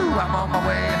 woo-hoo, I'm on my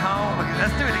way home again.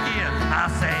 Let's do it again. I'll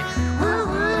say,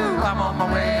 woo-hoo, I'm on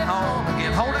my way home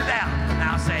again. Hold it out. And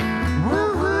I'll say,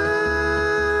 woo-hoo.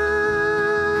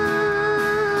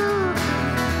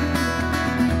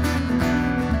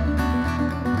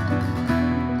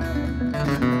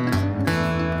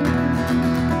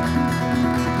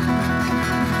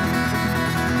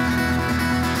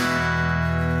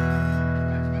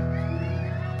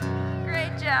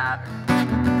 Great job.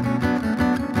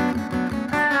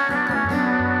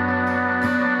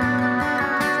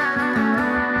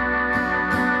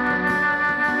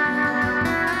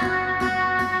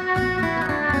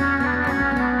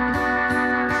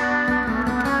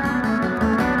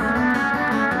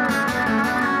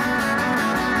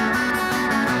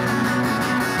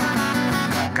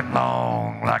 Walking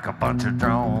along like a bunch of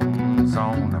drones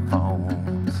on their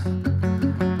phones.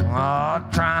 Oh,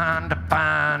 trying to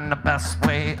find the best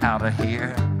way out of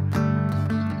here.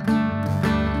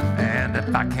 And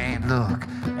if I can't look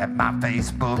at my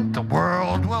Facebook, the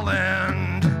world will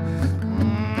end.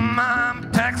 I'm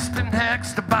texting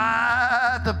hexed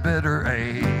by the bitter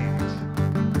age.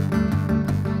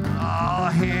 Oh,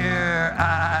 here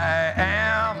I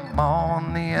am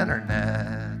on the internet.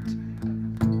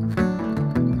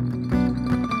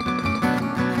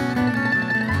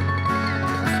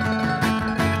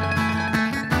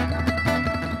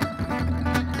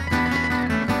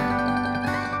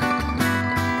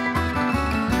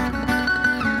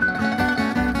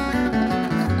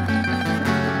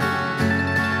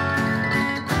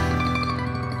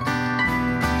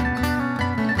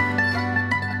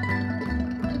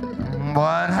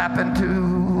 What happened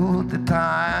to the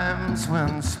times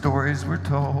when stories were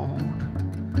told?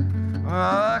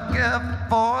 A gift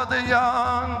for the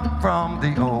young from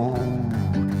the old.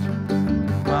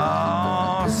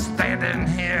 Oh, standing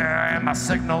here and my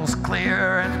signal's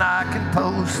clear and I can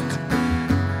post.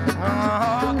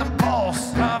 Oh, the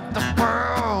pulse of the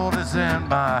world is in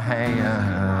my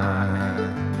hand.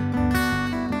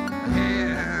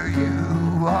 Here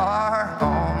you are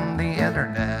on the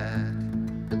internet.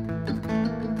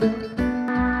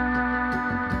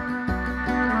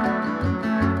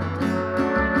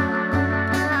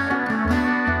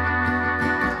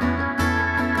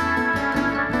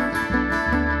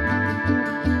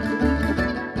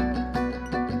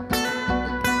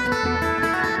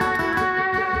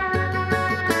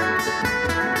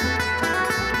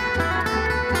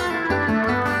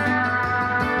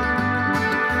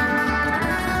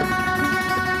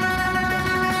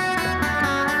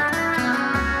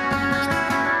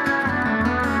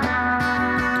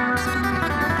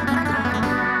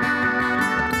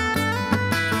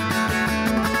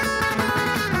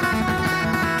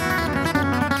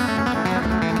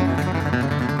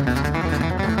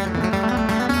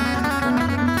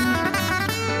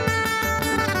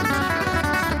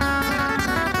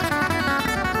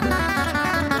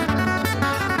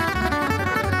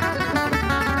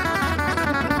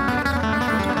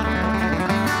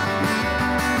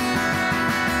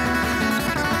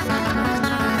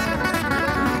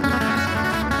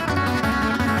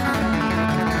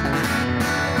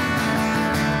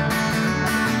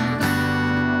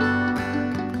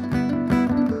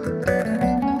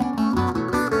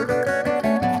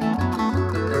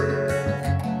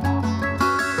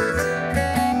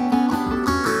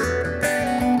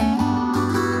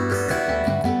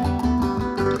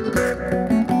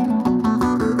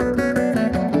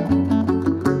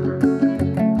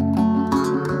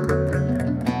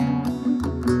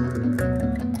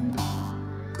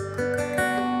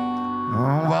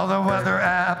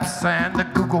 And the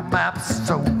Google Maps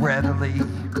so readily.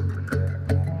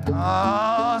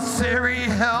 Oh, Siri,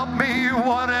 help me,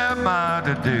 what am I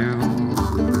to do?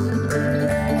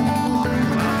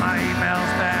 Well, my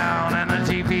email's down and the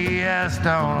GPS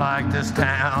don't like this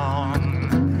town.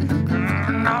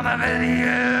 All the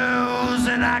videos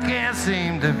that I can't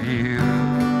seem to view.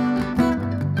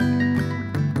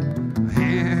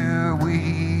 Here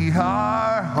we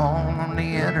are on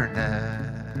the internet.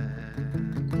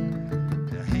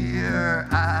 Here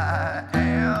I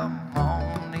am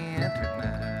on the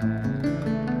internet.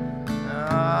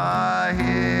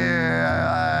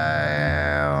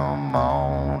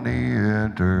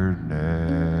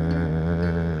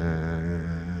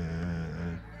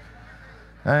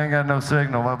 I ain't got no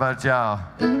signal. What about y'all?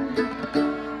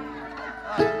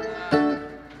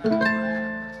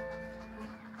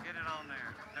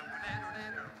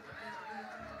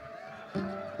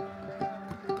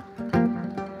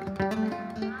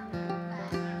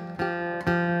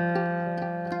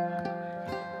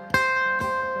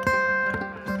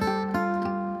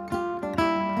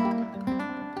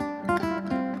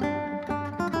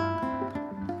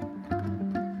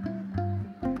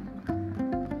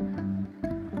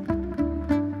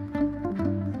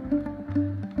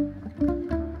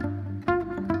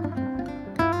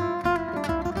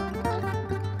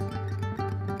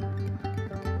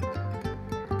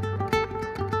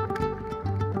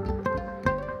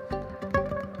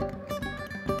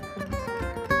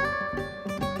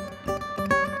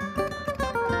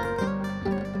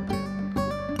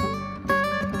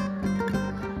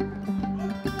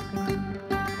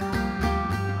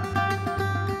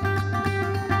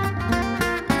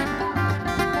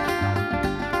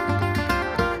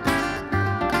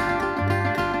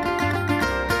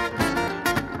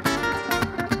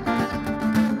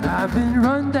 I've been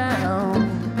run down,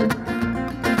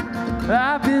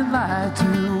 I've been lied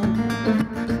to.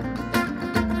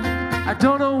 I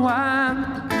don't know why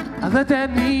I let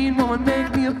that mean woman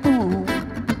make me a fool.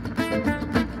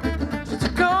 She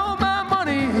took all my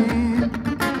money,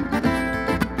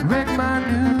 wrecked my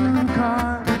new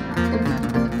car,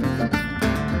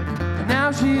 and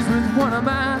now she's with one of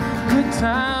my good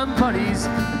time buddies,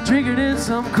 drinking in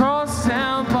some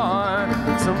cross-town bar.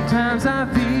 Sometimes I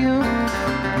feel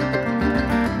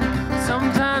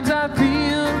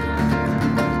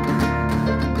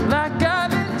like I've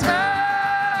been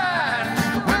tied to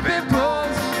the whipping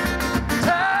post,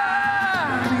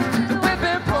 tie me to the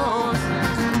whipping post,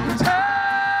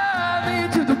 tie me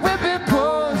to the whipping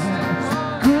post.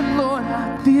 Good Lord, I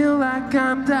feel like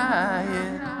I'm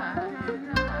dying.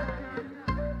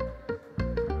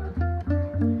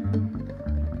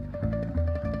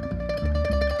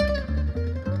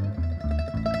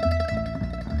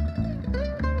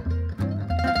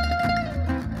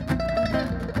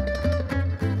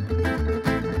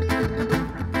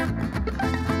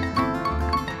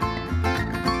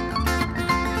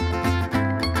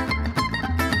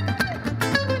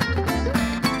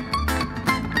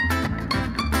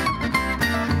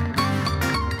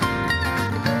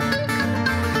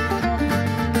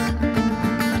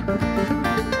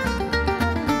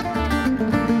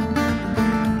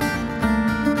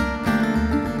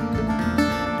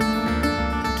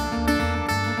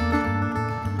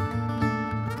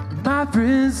 My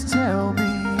friends tell me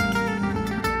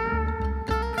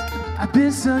I've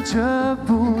been such a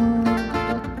fool,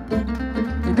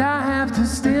 and I have to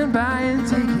stand by and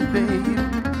take it, babe,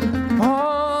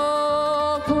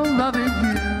 all for loving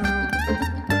you.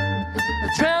 I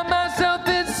drown myself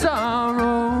in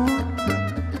sorrow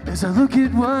as I look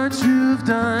at what you've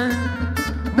done.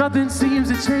 Nothing seems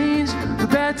to change, the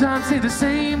bad times stay the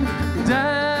same, and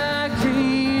I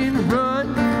can't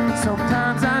run.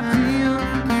 Sometimes I feel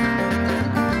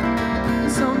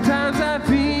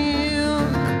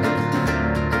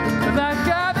like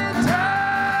I've been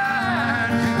tied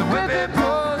to the whipping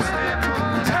post,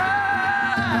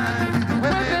 tied to the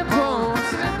whipping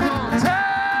post,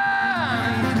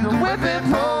 tied to the whipping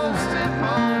post.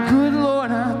 Good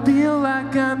Lord, I feel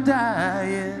like I'm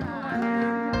dying.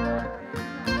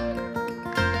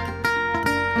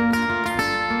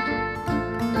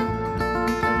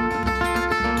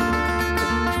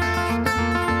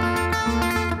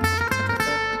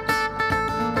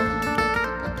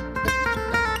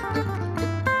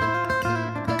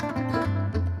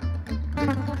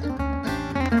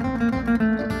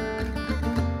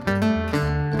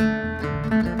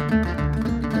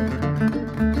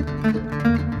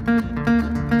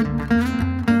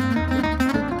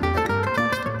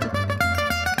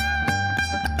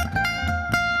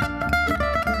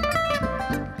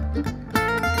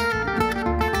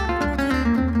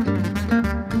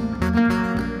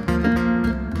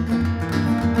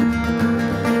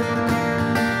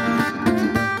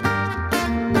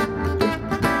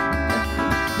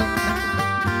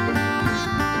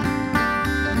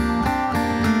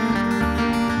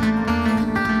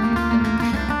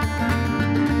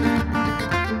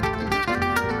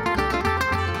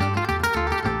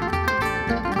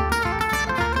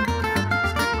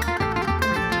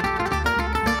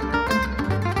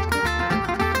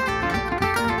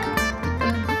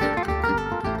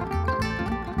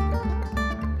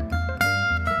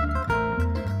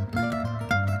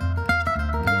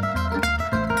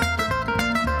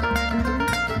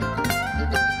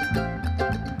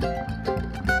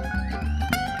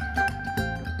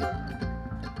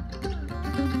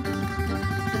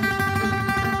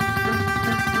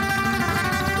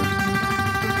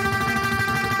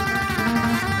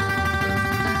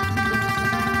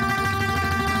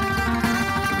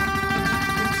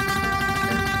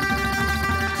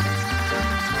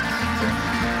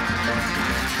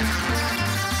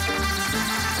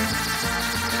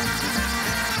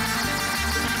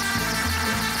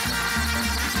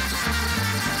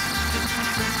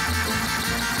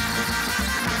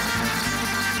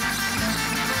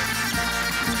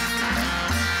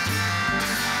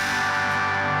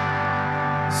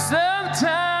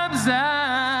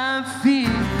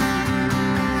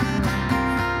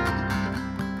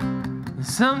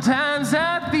 Sometimes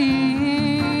I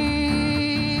feel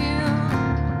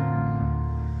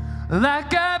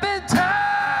like I've been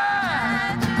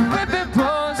tied to the whipping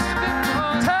post,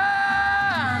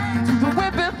 tied to the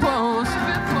whipping post,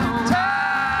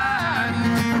 tied to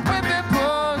the whipping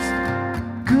post.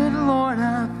 Good Lord,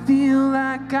 I feel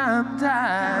like I'm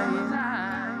dying.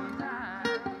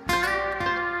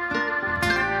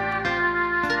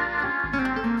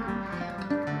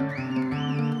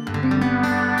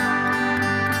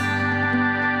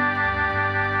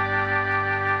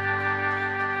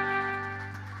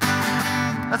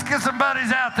 Let's get some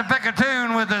buddies out to pick a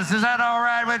tune with us. Is that all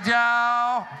right with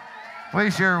y'all?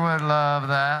 We sure would love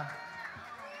that.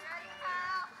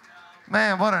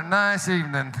 Man, what a nice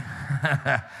evening.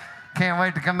 Can't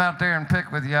wait to come out there and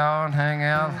pick with y'all and hang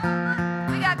out.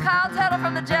 We got Tuttle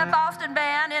from the Jeff Austin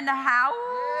Band in the house.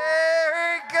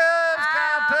 Here he comes,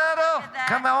 Tuttle.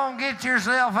 Come on, get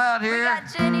yourself out here. We got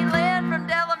Lynn from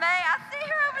Delamay. I see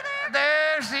her over there.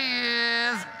 There she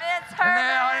is.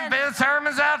 Herman. And Vince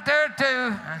Herman's out there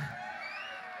too.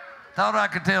 Thought I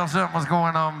could tell something was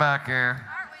going on back there.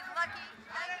 Aren't we lucky?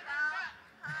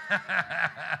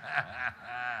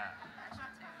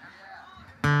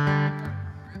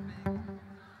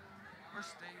 Where's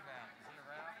Steve at? Is he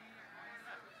around?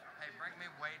 Hey, bring me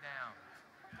way down.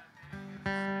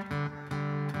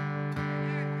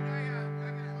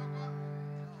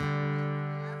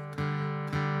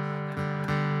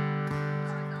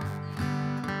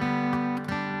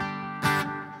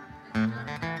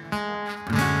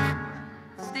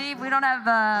 We don't have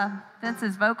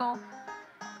Vince's vocal.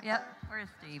 Yep, where is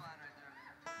Steve?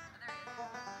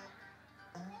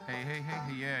 Hey,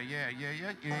 yeah. Hey,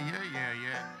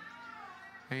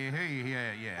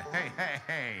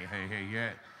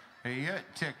 yeah. Hey, yeah.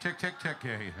 Check. Hey.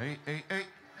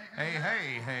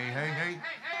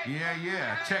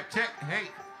 Yeah. Check. Hey.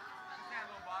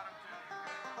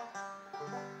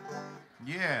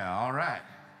 Yeah, all right.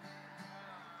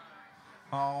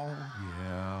 Oh,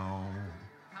 yeah.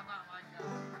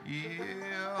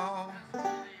 Yeah.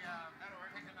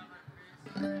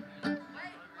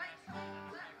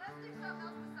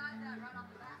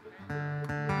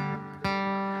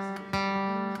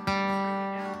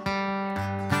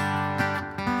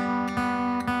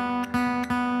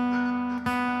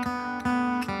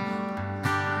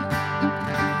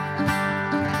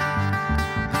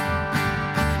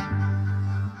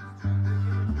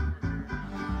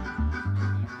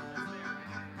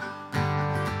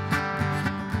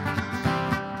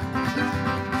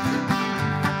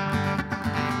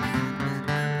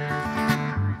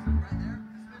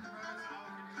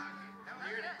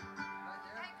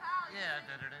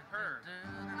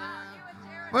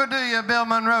 We'll do you a Bill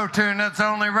Monroe tune. That's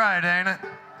only right, ain't it?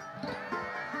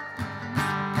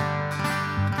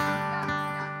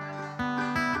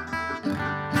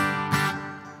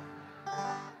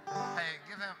 Hey,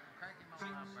 give him, crank him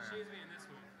on up there. She's in this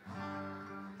one.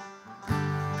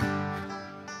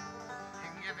 You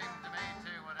can give him to me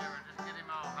too, whatever. Just get him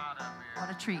all hot up here.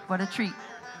 What a treat, what a treat.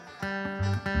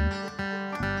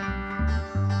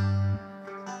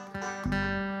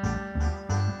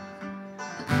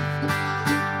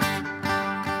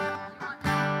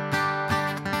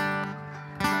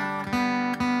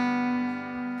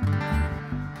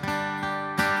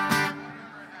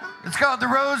 It's called the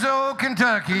Roseau,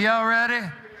 Kentucky. Y'all ready?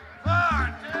 1,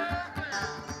 2, 3.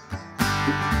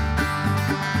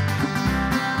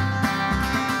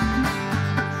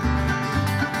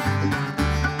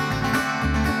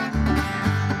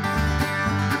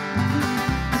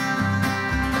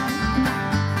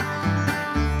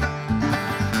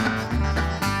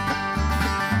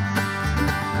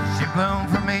 She bloomed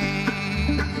for me,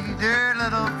 dear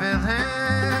little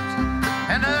village,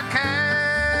 and a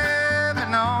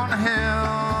cabin on the hill,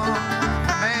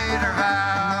 made her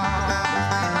vow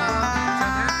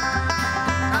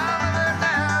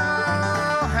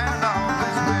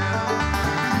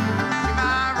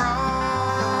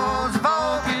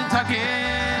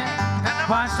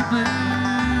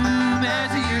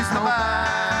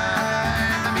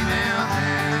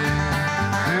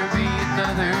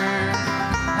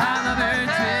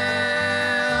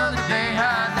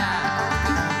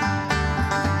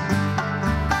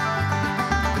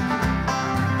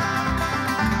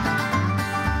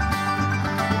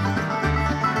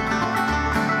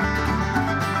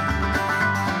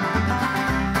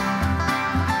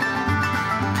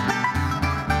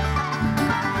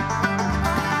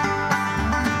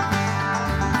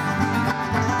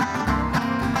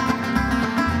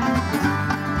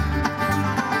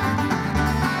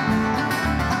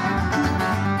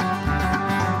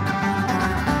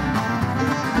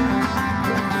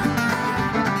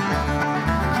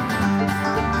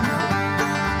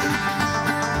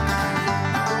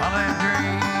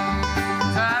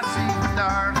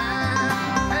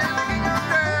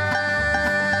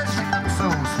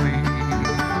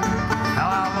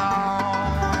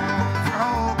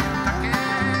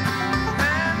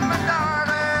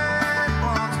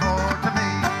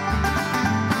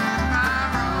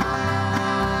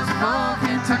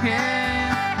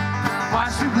tucking.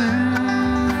 Watch the blue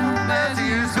as the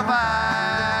years go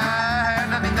by.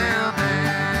 Nothing they'll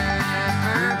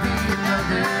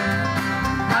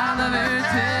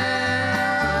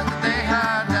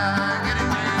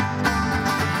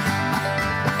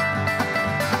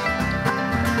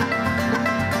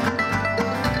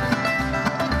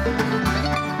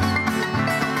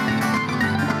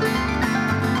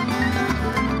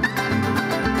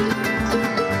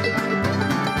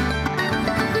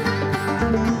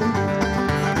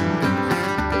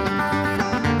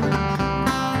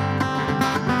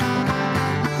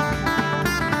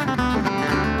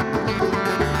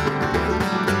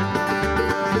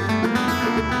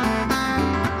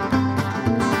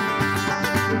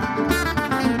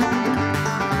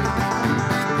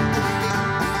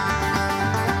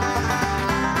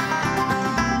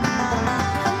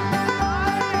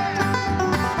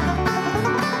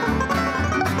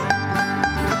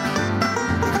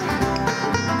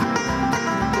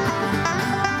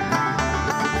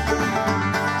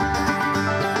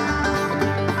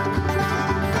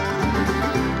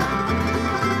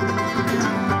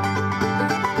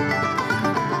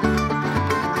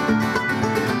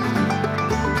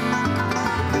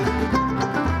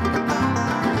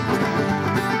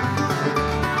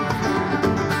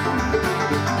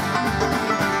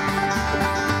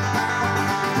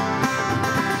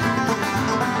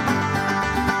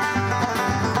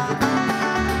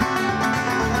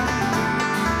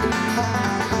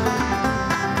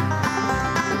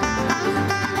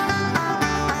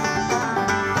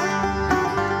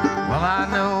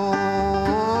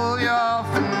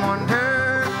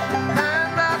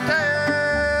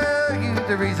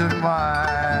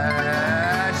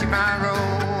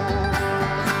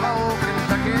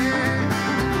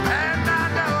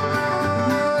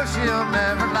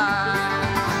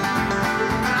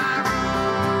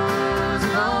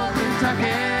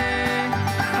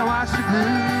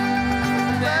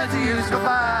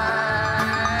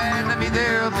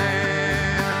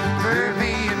never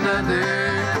be another.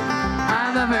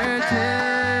 I'll never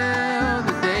tell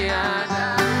the day I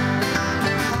die.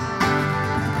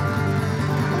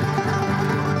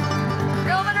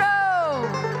 Get it,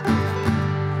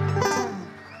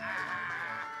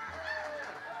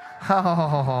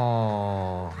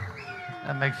 Oh,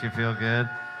 that makes you feel good.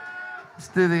 Let's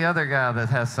do the other guy that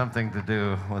has something to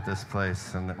do with this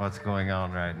place and what's going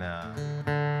on right now.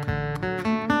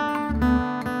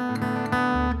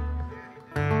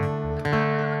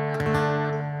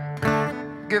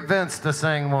 Get Vince to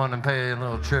sing one and pay a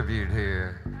little tribute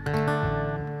here.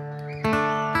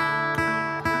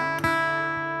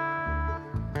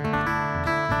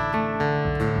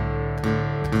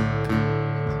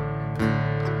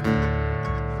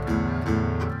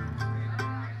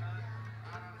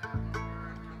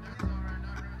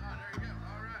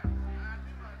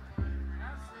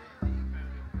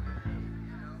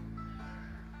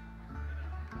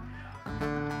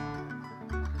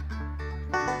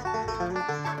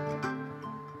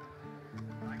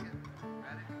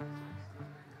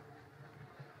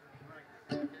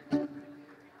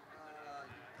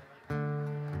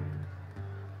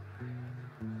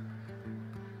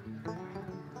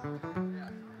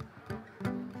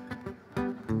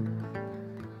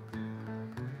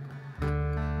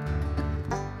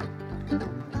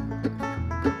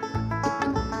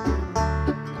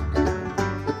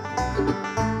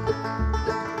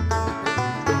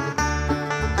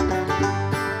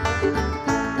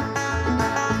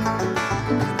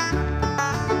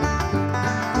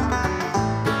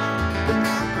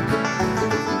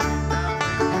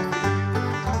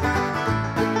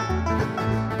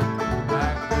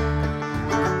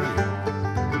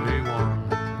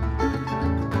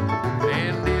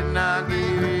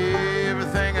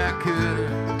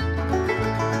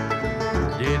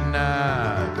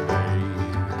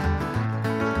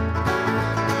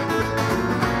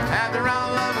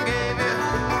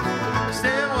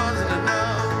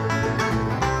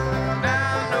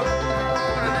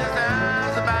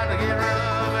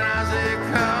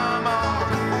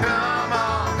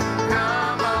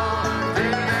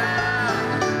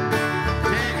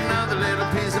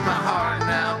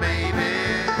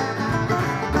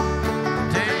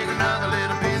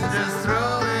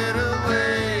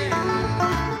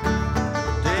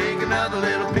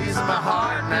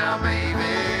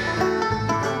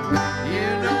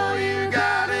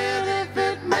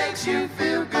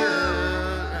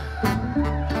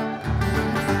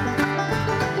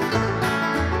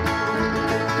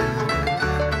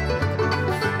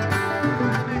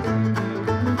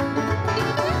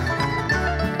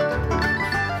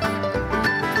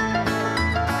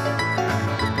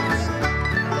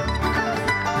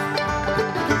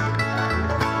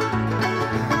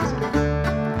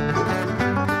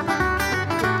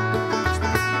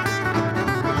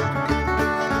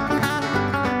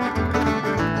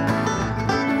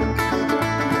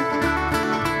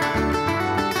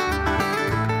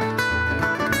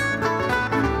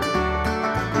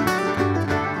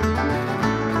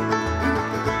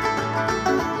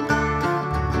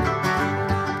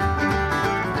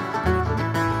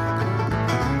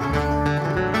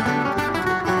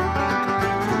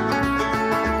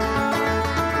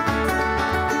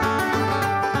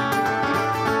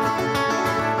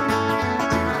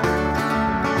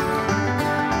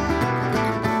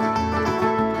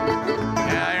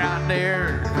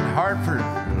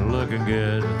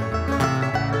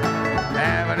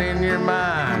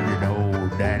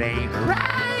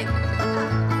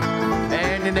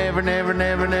 you never, never,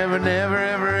 never, never, never,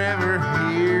 ever, ever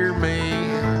hear me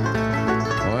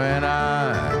when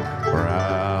I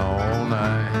cry all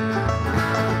night.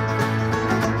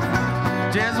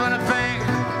 Just when I think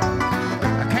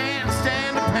I can't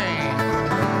stand the pain,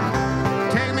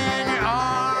 take me in your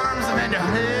arms and then you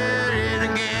hit it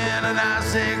again, and I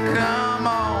say, come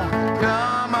on,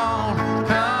 come on,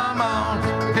 come on,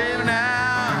 baby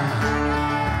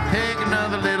now, take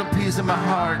another little piece of my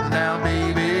heart now,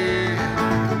 baby,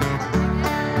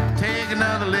 take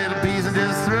another little piece and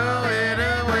just throw it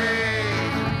away,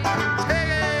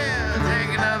 take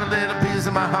another little piece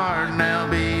of my heart now,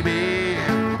 baby.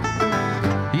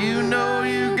 You know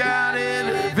you got it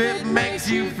if it makes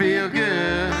you feel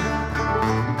good.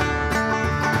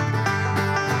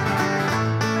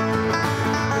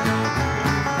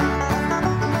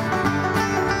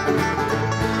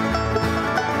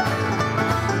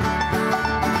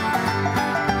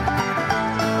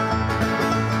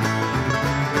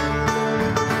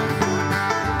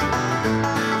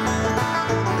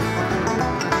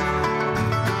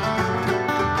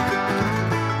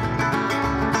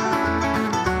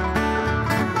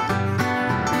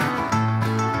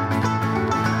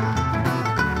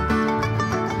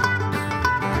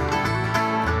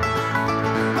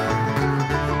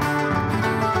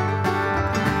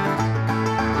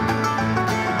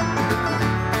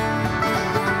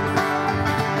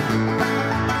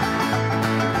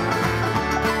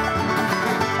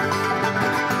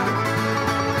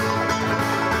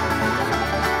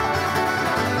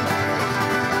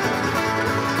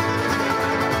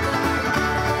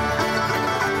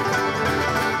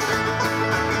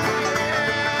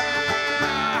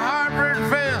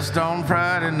 On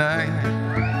Friday night,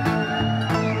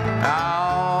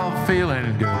 all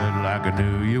feeling good like I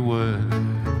knew you would.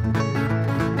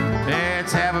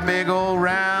 Let's have a big old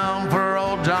round for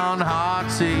old John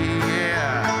Hartford,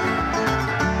 yeah.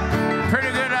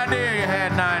 Pretty good idea you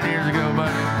had 9 years ago,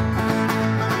 buddy.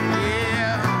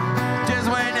 Yeah, just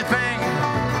when you think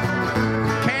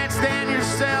can't stand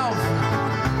yourself,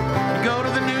 you go to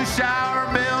the new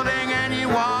shower building and you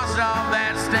wash off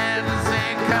that stand and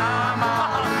say, come on.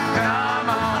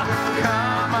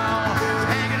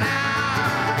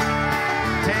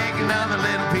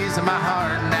 My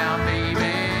heart now,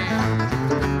 baby.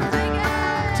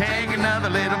 Take another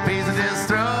little piece and just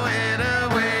throw it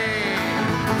away.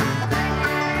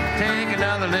 Take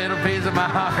another little piece of my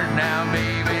heart now,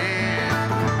 baby.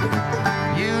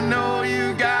 You know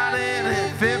you got it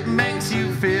if it makes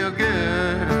you feel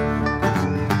good.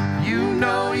 You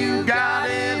know you got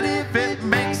it if it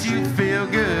makes you feel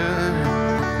good.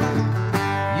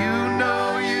 You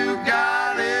know you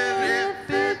got it if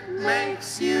it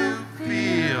makes you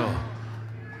feel.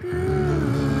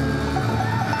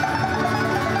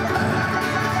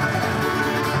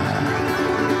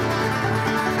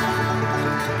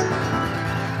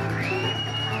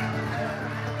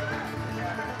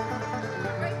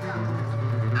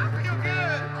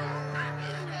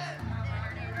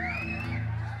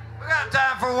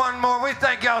 Time for one more. We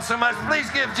thank y'all so much. Please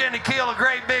give Jenny Keel a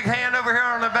great big hand over here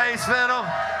on the bass fiddle.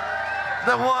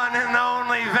 The one and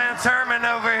only Vince Herman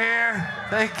over here.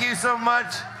 Thank you so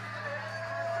much.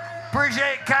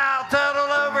 Appreciate Kyle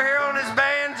Tuttle over here on his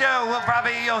banjo.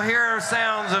 You'll hear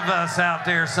sounds of us out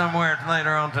there somewhere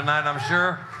later on tonight, I'm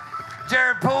sure.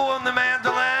 Jared Poole on the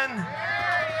mandolin.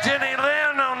 Jenny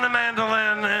Lynn on the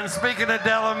mandolin. And speaking of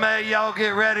Della Mae, y'all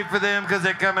get ready for them because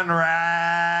they're coming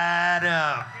right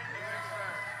up.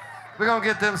 We're gonna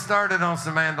get them started on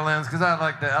some mandolins because I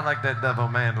like that double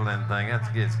mandolin thing.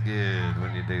 That gets good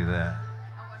when you do that.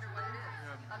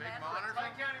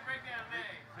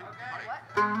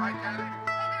 Hey,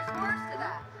 there's words to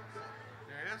that.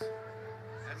 There is?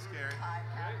 That's scary.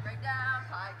 Breakdown,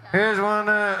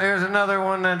 Here's another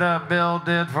one that Bill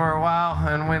did for a while,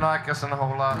 and we like us a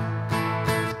whole lot.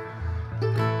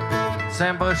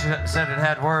 Sam Bush said it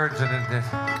had words, and it did.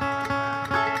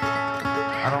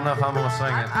 I don't know if I'm gonna sing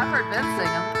it. I've heard Ben sing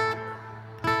them.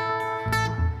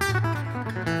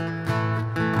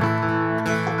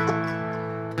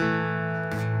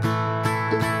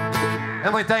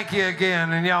 And we thank you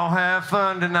again, and y'all have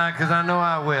fun tonight, because I know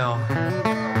I will.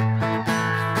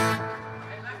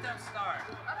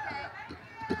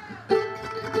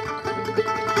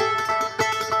 Okay.